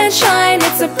 Rise and shine,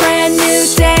 it's a brand new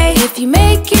day. If you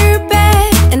make your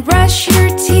bed and brush your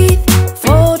teeth,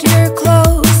 fold your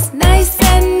clothes nice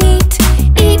and neat.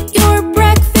 Eat your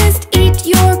breakfast, eat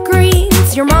your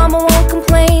greens. Your mama won't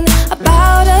complain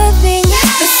about a thing.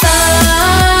 The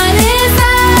sun is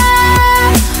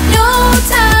up, no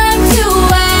time to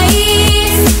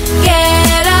waste.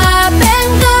 Get up and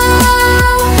go,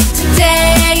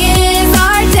 today is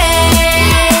our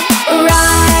day.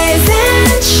 Rise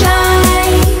and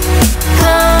shine,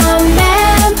 come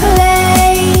and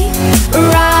play.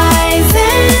 Rise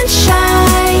and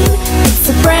shine, it's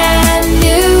a brand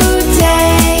new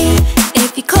day.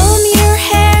 If you comb your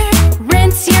hair,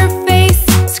 rinse your face,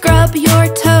 scrub your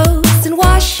toes and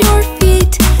wash your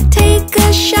feet, take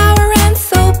a shower and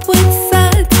soap with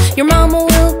suds, your mama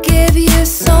will give you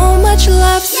so much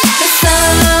love. The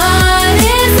sun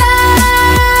is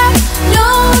up,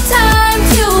 no time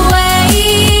to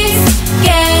waste.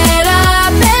 Get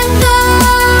up and go,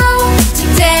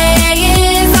 today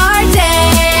is our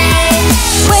day.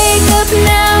 Wake up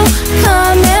now,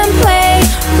 come and play.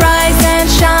 Rise and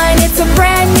shine, it's a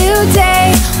brand new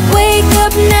day. Wake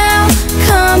up now,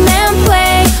 come and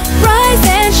play. Rise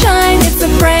and shine, it's a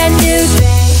brand new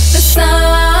day. The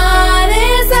sun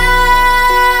is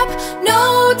up,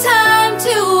 no time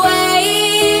to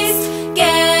waste.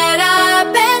 Get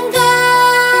up and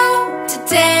go,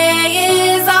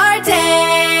 today is our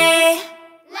day.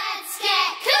 Let's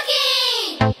get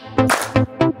cooking!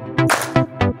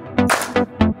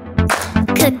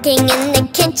 Cooking in the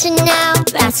kitchen now,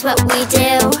 that's what we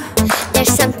do.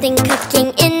 There's something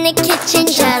cooking in the kitchen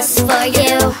just for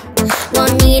you.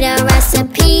 We'll need a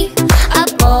recipe, a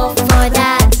bowl for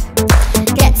that.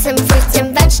 Get some fruits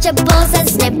and vegetables and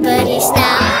snippety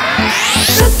snap.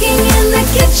 Cooking in the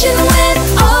kitchen with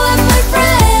all of my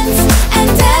friends, and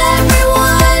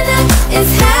everyone is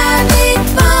having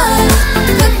fun.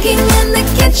 Cooking in the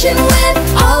kitchen with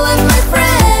all of my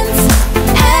friends,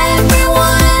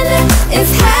 everyone is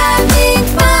having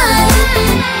fun.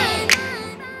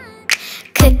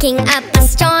 Cooking up a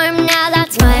storm, now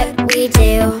that's what we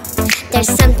do. There's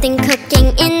something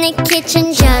cooking in the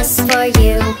kitchen just for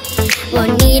you.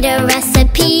 We'll need a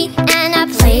recipe and a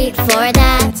plate for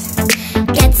that.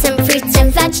 Get some fruits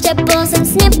and vegetables and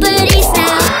snippety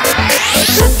snap.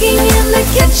 Cooking in the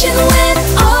kitchen with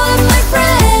all of my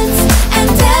friends, and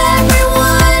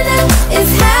everyone is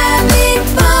having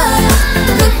fun.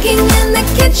 Cooking in the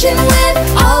kitchen with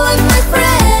all of my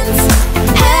friends,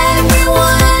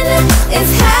 everyone is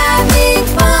having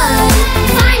fun.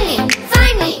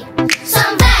 Find me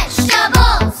some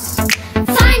vegetables.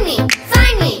 Find me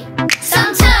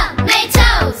some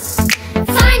tomatoes.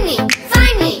 Find me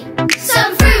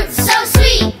some fruits so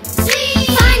sweet.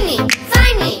 Find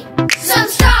me some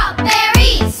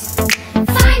strawberries.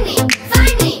 Find me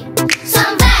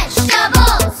some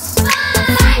vegetables.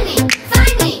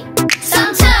 Find me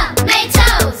some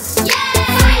tomatoes.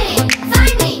 Yeah!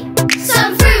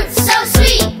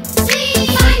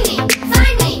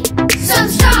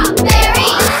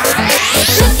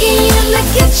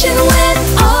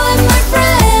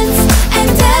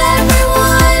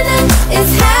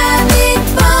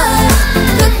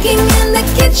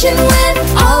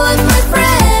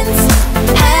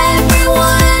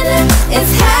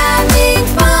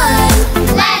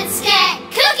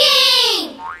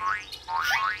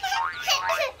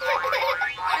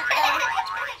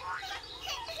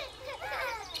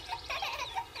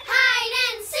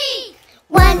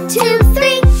 2,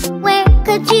 3, where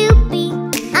could you be?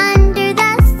 Under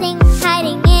the sink,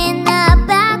 hiding in the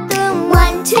bathroom.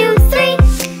 1, 2, 3,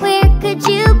 where could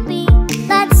you be?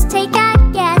 Let's take a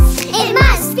guess. It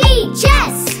must be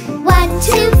Jess. 1,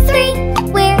 2,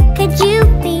 3, where could you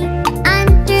be?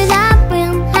 Under the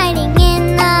broom, hiding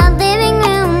in the living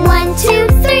room. 1, 2,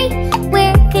 3,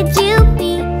 where could you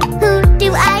be? Who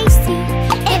do I see?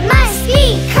 It must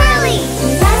be Curly.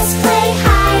 Let's play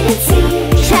hide and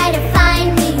seek. Try to find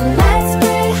me. Let's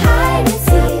play hide and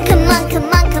seek. Come on, come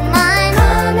on, come on.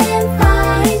 Come and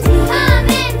find me. Come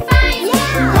and find me.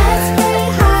 Yeah. Let's play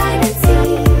hide and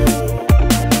seek.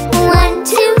 1,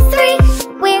 2,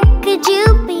 3, where could you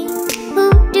be? Who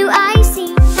do I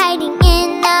see? Hiding in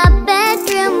the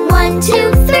bedroom. 1,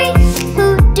 2, 3, who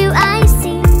do I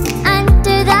see?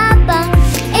 Under the bunk.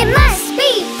 It must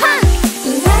be Punk.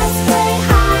 Let's play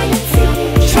hide and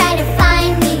seek. Try to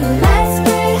find me. Let's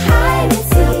play hide and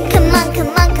seek. Come on,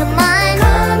 come on, come on.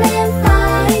 Come and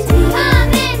find me.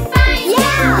 Come and find me.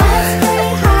 Yeah. Let's play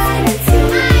hide and seek.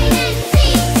 Hide and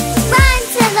seek. Run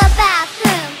to the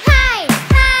bathroom. Hide,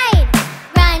 hide.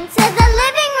 Run to the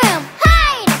living room.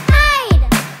 Hide, hide.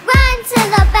 Run to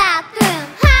the bathroom.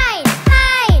 Hide,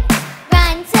 hide.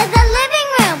 Run to the living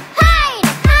room. Hide,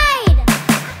 hide.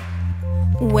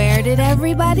 Where did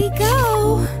everybody go?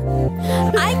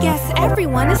 I guess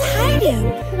everyone is hiding.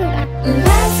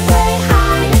 Let's play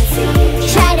hide and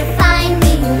seek. Try to find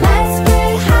me. Let's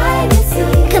play hide and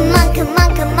seek. Come on, come on,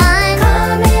 come on.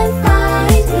 Come and find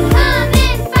me. Come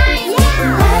and find me.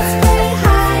 Yeah. Let's play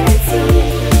hide and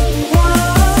seek. Whoa.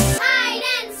 Hide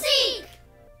and seek.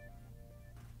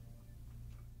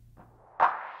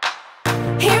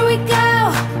 Here we go,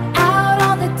 out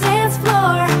on the dance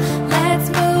floor. Let's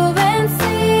move and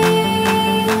sing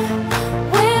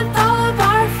with all of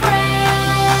our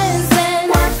friends and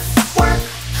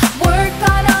work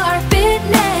on our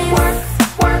fitness.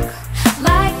 Work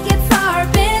like it's our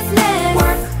business.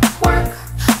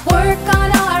 Work on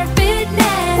our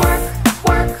fitness.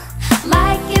 Work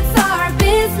like it's our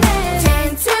business. Turn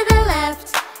to the left,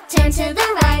 turn to the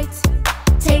right.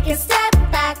 Take a step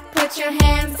back, put your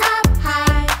hands up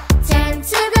high. Turn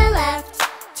to the left,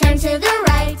 turn to the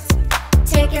right.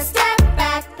 Take a step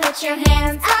back, put your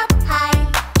hands up high.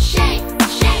 Shake,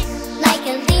 shake, like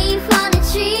a leaf on a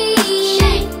tree.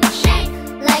 Shake, shake,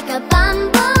 like a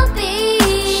bumblebee.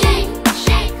 Shake,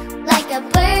 shake, like a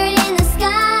bird in the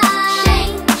sky.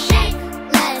 Shake, shake,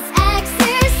 let's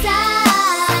exercise.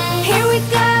 Here we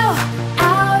go,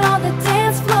 out on the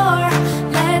dance floor.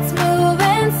 Let's move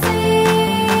and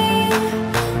sing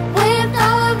with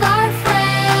all of our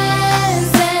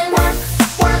friends and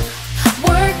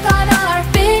work on our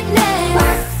fitness.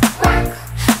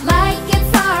 Like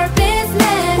it's our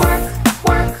business.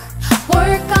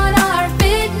 Work on our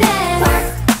fitness.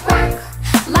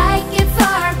 Like it's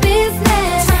our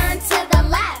business. Turn to the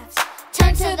left,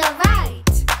 turn to the right.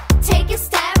 Take a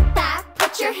step back,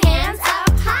 put your hands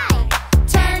up high.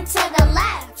 Turn to the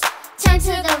left, turn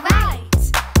to the right.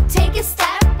 Take a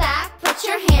step back, put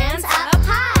your hands up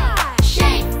high.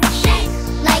 Shake, shake,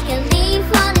 like a leaf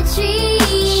on a tree.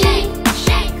 Shake,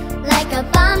 shake, like a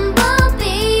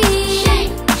bumblebee.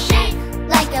 Shake, shake,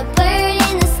 like a bird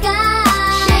in the sky.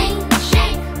 Shake,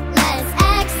 shake, let's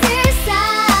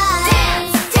exercise.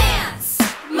 Dance, dance,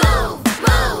 move,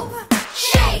 move.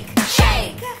 Shake,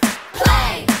 shake,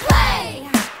 play, play.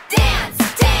 Dance,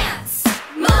 dance,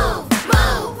 move,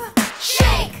 move.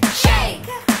 Shake, shake,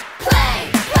 play,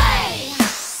 play.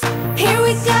 Here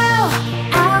we go,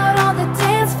 out on the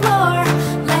dance floor.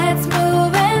 Let's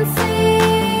move and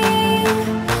sing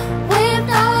with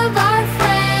all of our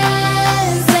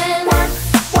friends and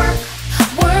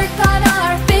work on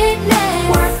our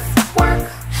fitness.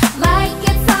 Like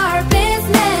it's our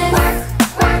business.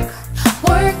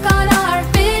 Work on our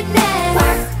fitness.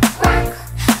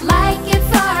 Like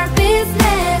it's our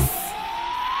business.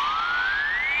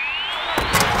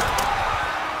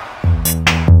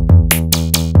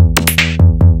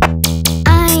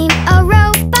 I'm a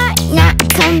robot, not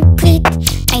complete.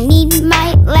 I need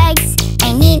my legs,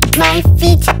 I need my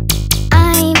feet.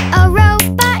 I'm a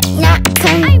robot, not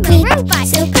complete.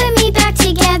 So put me back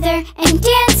together and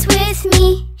dance with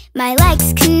me. My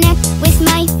legs connect with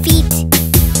my feet,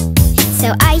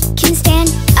 so I can stand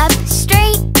up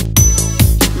straight.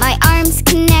 My arms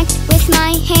connect with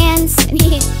my hands,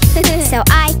 so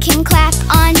I can clap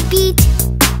on beat.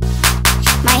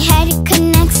 My head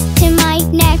connects to my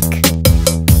neck,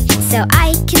 so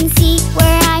I can see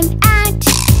where I'm at.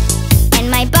 And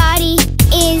my body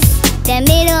is the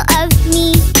middle of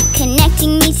me,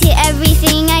 connecting me to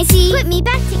everything I see. Put me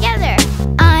back together.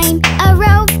 I'm a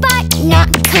robot,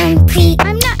 not complete.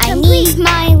 I'm not complete. I need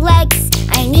my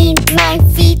my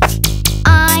feet.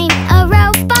 I'm a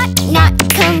robot, not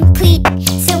complete.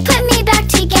 So put me back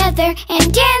together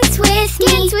and dance with me.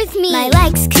 Dance with me. My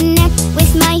legs connect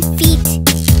with my feet,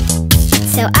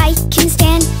 so I can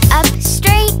stand up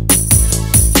straight.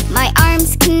 My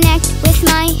arms connect with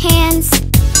my hands,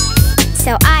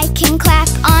 so I can clap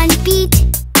on beat.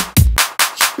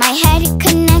 My head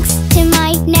connects to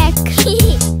my neck,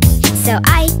 so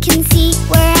I can see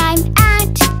where I'm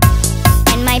at.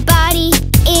 And my body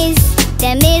is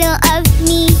the middle of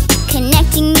me,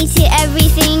 connecting me to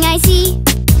everything I see.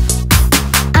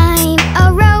 I'm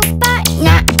a robot,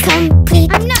 not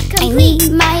complete. I'm not complete. I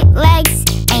need my legs,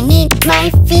 I need my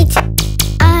feet.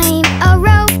 I'm a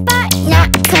robot,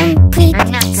 not complete.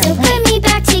 So put me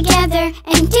back together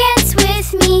and dance with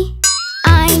me.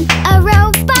 I'm a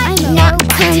robot, not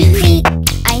complete.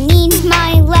 I need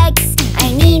my legs,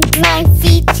 I need my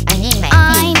feet.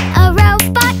 I'm a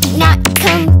robot, not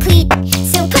complete.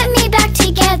 So put me back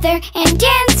together and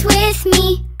dance with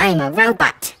me. I'm a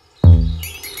robot.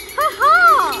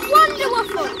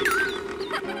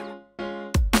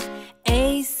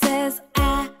 A says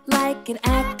I like an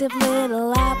active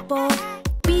little apple.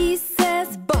 B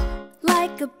says B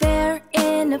like a bear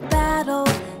in a battle.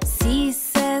 C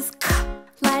says K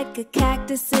like a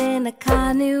cactus in a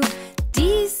canoe.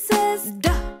 D says D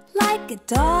like a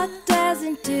dog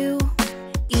doesn't do.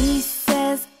 E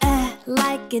says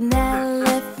like an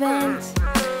elephant.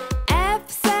 F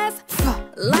says F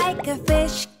like a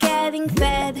fish getting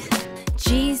fed.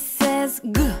 G says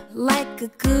G like a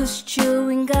goose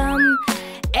chewing gum.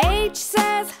 H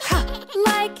says H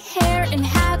like hair and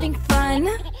having fun.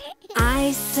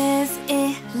 I says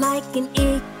I like an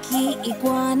icky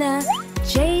iguana.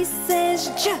 J says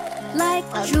J like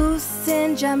juice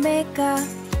in Jamaica.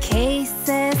 K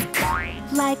says K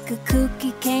like a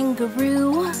kooky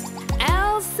kangaroo.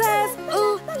 L says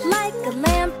ooh like a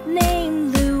lamp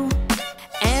named Lou.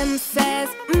 M says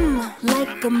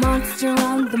like a monster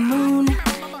on the moon.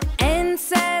 N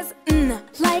says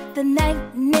like the night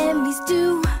anemones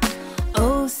do.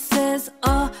 O says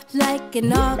like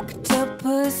an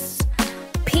octopus.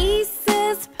 P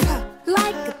says P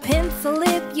like a pencil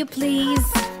if you please.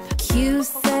 Q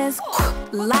says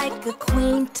like a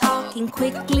queen talking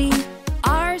quickly.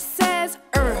 R says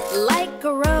like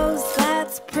a rose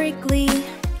that's prickly.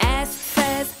 S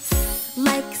says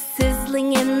like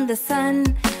sizzling in the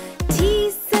sun.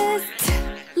 T says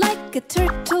like a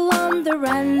turtle on the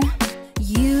run.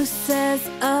 U says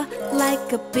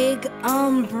like a big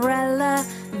umbrella.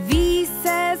 V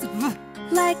says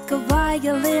like a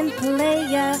violin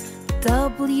player.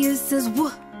 W says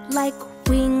like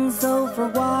wings over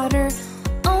water.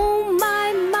 Oh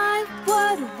my,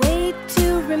 what a way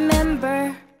to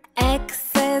remember. X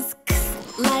says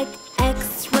like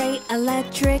X-ray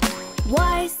electric.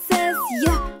 Y says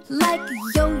like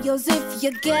yo-yos if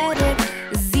you get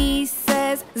it. Z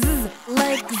says Z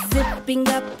like zipping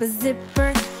up a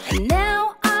zipper. And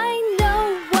now I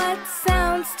know what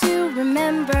sounds to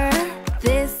remember.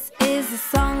 This is a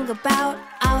song about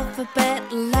alphabet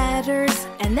letters.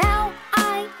 And now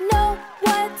I know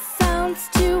what sounds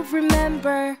to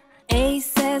remember. A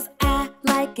says I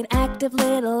like an active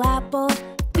little apple.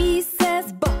 B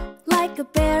says B like a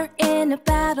bear in a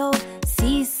battle.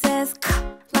 C says K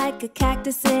like a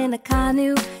cactus in a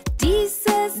canoe. D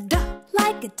says D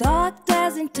like a dog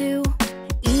doesn't do.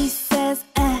 E says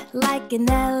like an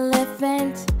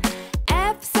elephant.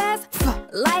 F says F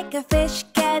like a fish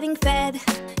getting fed.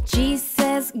 G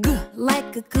says G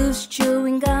like a goose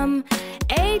chewing gum.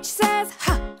 H says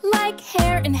H like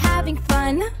hair and having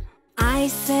fun. I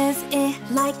says I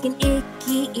like an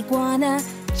icky iguana.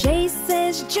 J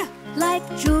says J like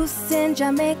juice in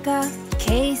Jamaica.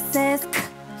 K says K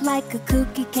like a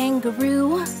kooky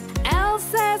kangaroo. L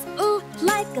says ooh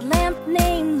like a lamp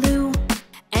named Lou.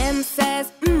 M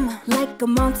says like a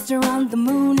monster on the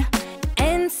moon.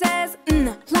 N says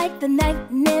like the night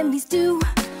anemones do.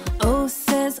 O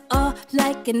says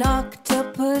like an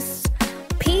octopus.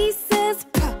 P says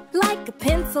P like a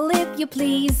pencil if you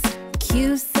please.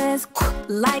 Q says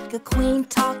like a queen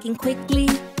talking quickly.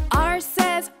 R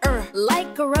says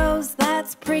like a rose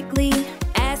that's prickly.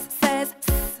 S says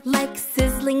like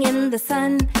sizzling in the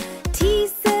sun. T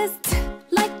says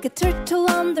like a turtle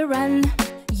on the run.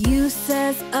 U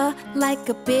says like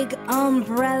a big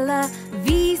umbrella.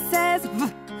 V says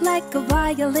like a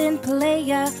violin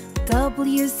player.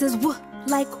 W says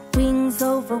like wings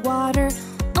over water.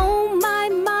 Oh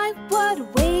my, what a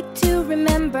way to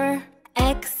remember.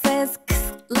 X says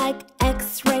like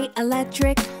X-ray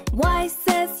electric. Y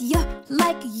says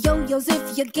like yo-yos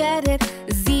if you get it.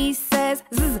 Z says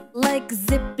Z like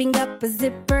zipping up a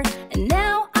zipper. And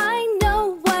now I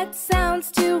know what sound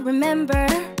remember,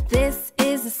 this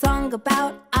is a song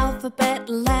about alphabet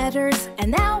letters, and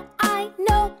now I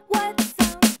know what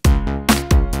sound.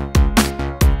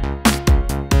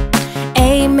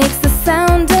 A makes the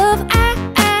sound of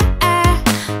ah, ah, ah.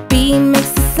 B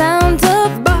makes the sound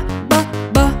of ba, ba,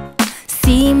 ba.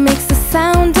 C makes the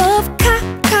sound of ka,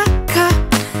 ka, ka.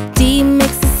 D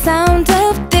makes the sound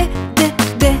of di, di,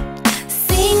 di.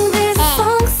 Sing this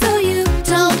song so you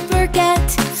don't forget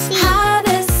how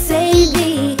to say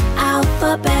the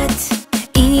alphabet.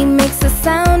 E makes the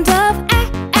sound of eh,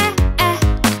 eh, eh.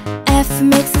 F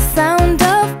makes the sound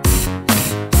of f, f,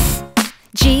 f.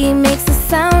 G makes the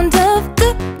sound of g,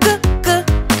 g, g.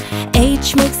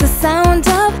 H makes the sound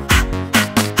of ha, ha,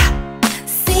 ha.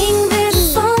 Sing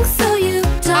this song so you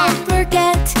don't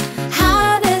forget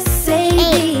how to say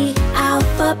the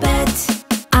alphabet.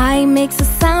 I makes a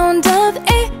sound of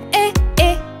eh, eh,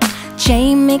 eh.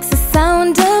 J makes a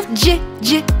sound of j,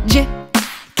 j, j.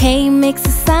 K makes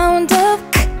a sound of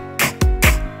k, k, k.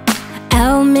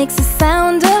 L makes a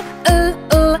sound of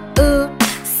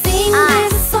Sing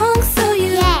this song so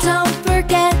you don't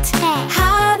forget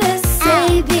how to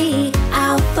say the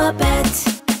alphabet.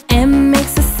 M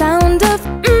makes a sound of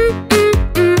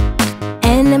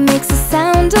N makes a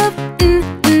sound of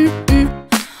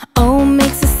O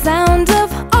makes a sound of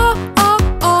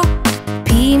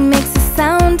P makes a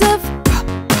sound of p,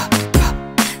 p, p.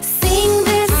 Sing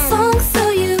this song so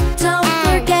you don't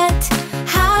forget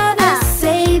how to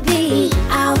say the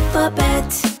alphabet.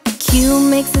 Q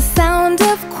makes a sound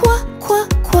of qua, qua,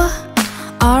 qua.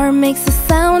 R makes a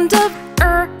sound of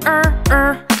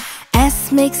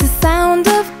S makes a sound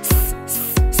of s,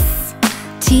 s, s.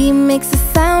 T makes a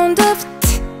sound of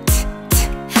t, t, t.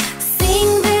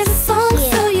 Sing this song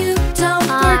so you don't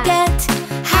forget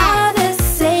how to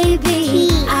say the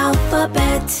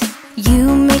alphabet.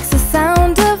 U makes a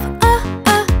sound of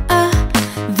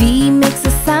V makes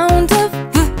a sound of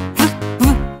v, v, v.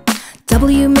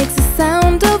 W makes a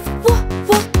sound of w,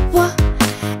 w, w.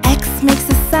 X makes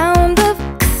a sound of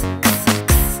x, x,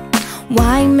 x.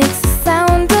 Y makes a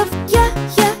sound of ya,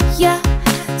 ya, ya.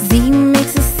 Z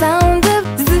makes a sound of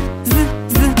z, z,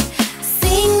 z.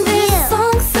 Sing this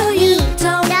song so you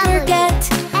don't forget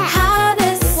how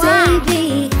to say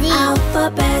the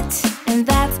alphabet. And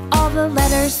that's all the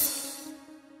letters.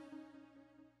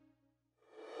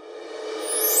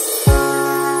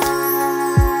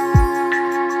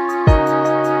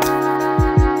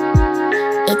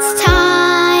 It's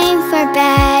time for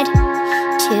bed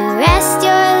to rest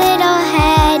your little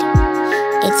head.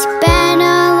 It's been a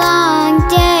long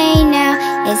day now.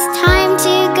 It's time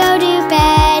to go to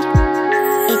bed.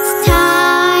 It's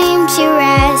time to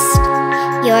rest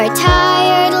your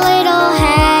tired little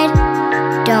head.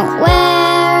 Don't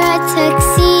wear a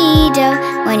tuxedo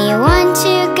when you want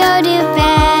to go to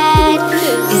bed.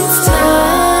 It's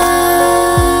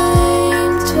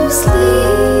time to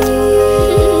sleep.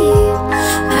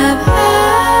 Have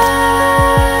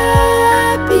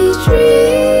happy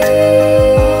dreams.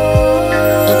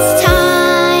 It's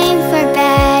time for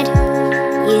bed,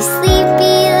 you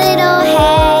sleepy little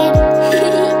head.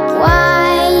 Why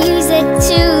use a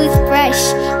toothbrush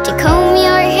to comb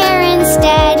your hair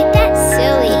instead? That's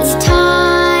silly. It's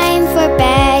time for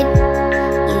bed,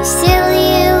 you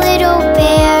silly little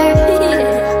bear.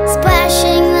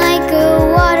 Splashing like a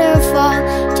waterfall,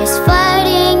 just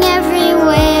flooding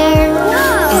everywhere.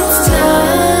 It's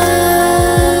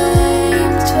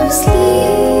time to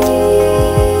sleep.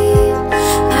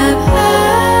 Have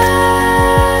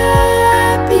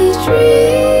happy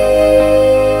dreams.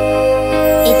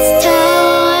 It's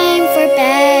time for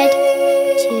bed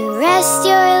to rest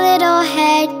your little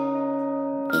head.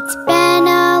 It's been a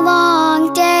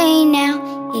long day now.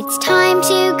 It's time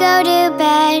to go to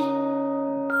bed.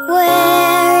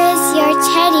 Where is your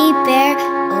teddy bear?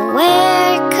 Oh,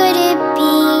 where could it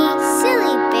be?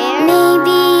 Silly bear.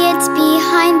 Maybe it's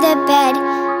behind the bed.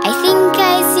 I think I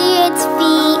see its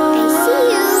feet. I see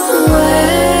you.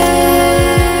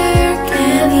 Where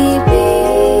can he be?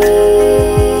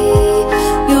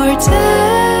 Your teddy.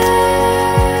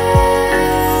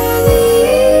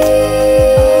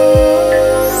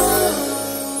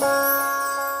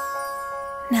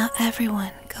 Now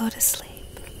everyone go to sleep.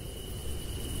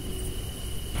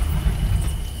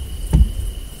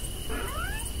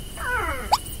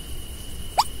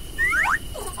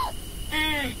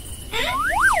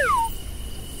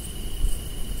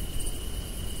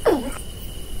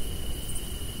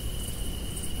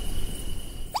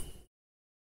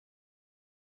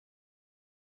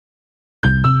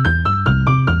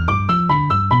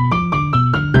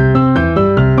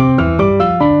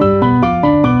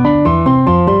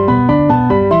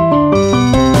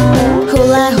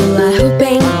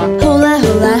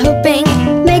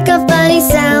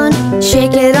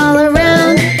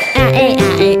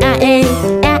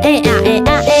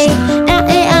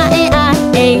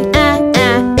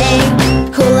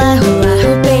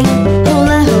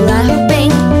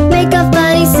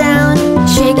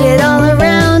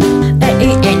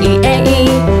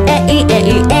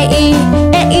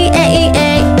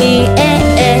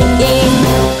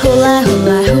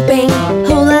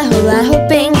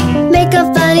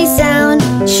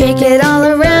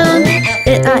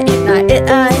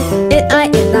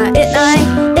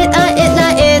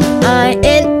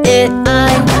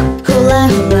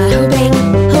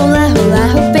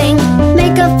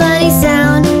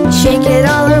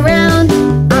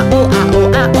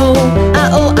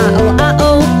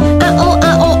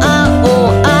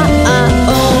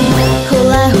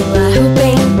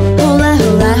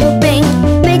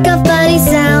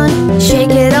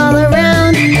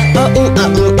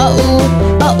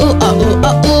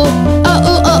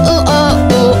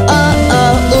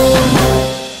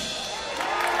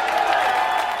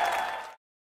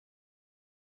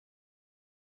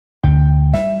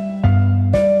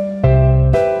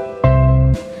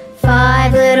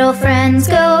 little friends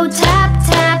go tap,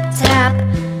 tap, tap.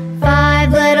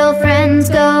 5 little friends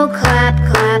go clap,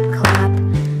 clap, clap.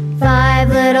 5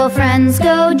 little friends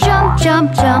go jump,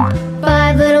 jump, jump.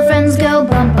 5 little friends go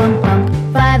bump, bump,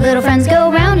 bump. 5 little friends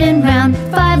go round and round.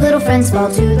 5 little friends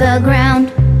fall to the ground.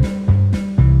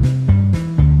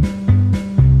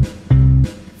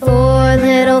 4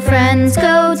 little friends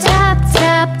go tap,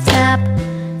 tap, tap.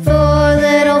 4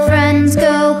 little friends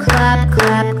go clap,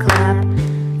 clap, clap.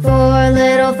 4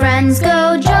 little friends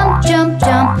go jump, jump,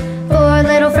 jump. 4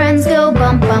 little friends go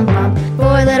bump, bump, bump.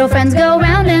 4 little friends go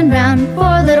round and round.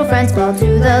 4 little friends fall to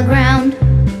the ground.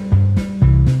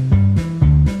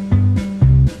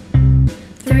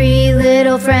 3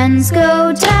 little friends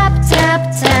go tap, tap,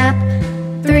 tap.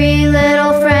 3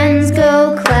 little friends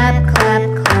go clap, clap,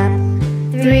 clap.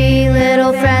 3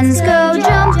 little friends go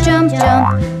jump, jump,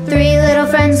 jump. 3 little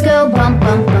friends go bump,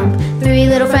 bump, bump. 3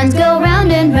 little friends go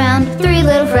round and round. 3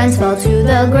 little friends fall to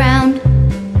the ground.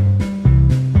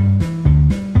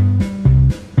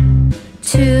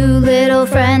 2 little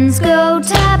friends go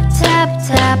tap, tap,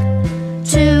 tap.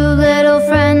 2 little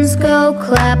friends go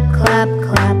clap, clap,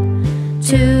 clap.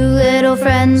 2 little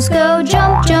friends go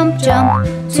jump, jump, jump.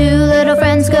 2 little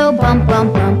friends go bump,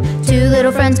 bump, bump. 2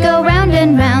 little friends go round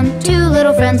and round. 2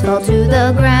 little friends fall to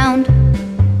the ground.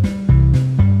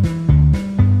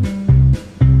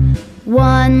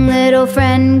 1 little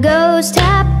friend goes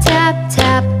tap, tap,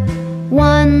 tap.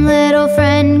 1 little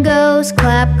friend goes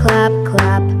clap, clap,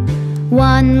 clap.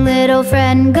 1 little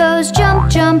friend goes jump,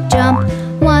 jump, jump.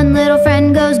 1 little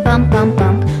friend goes bump, bump,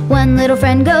 bump. 1 little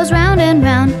friend goes round and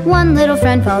round. 1 little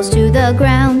friend falls to the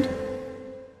ground.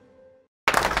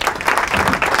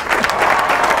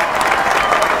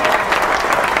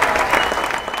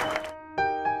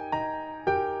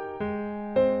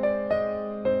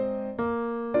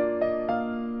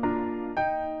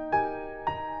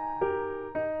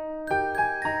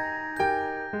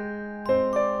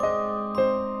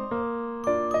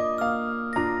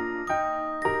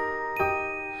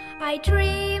 I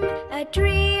dream a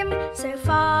dream so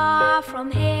far from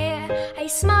here. I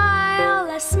smile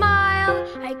a smile,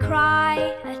 I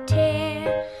cry a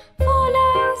tear.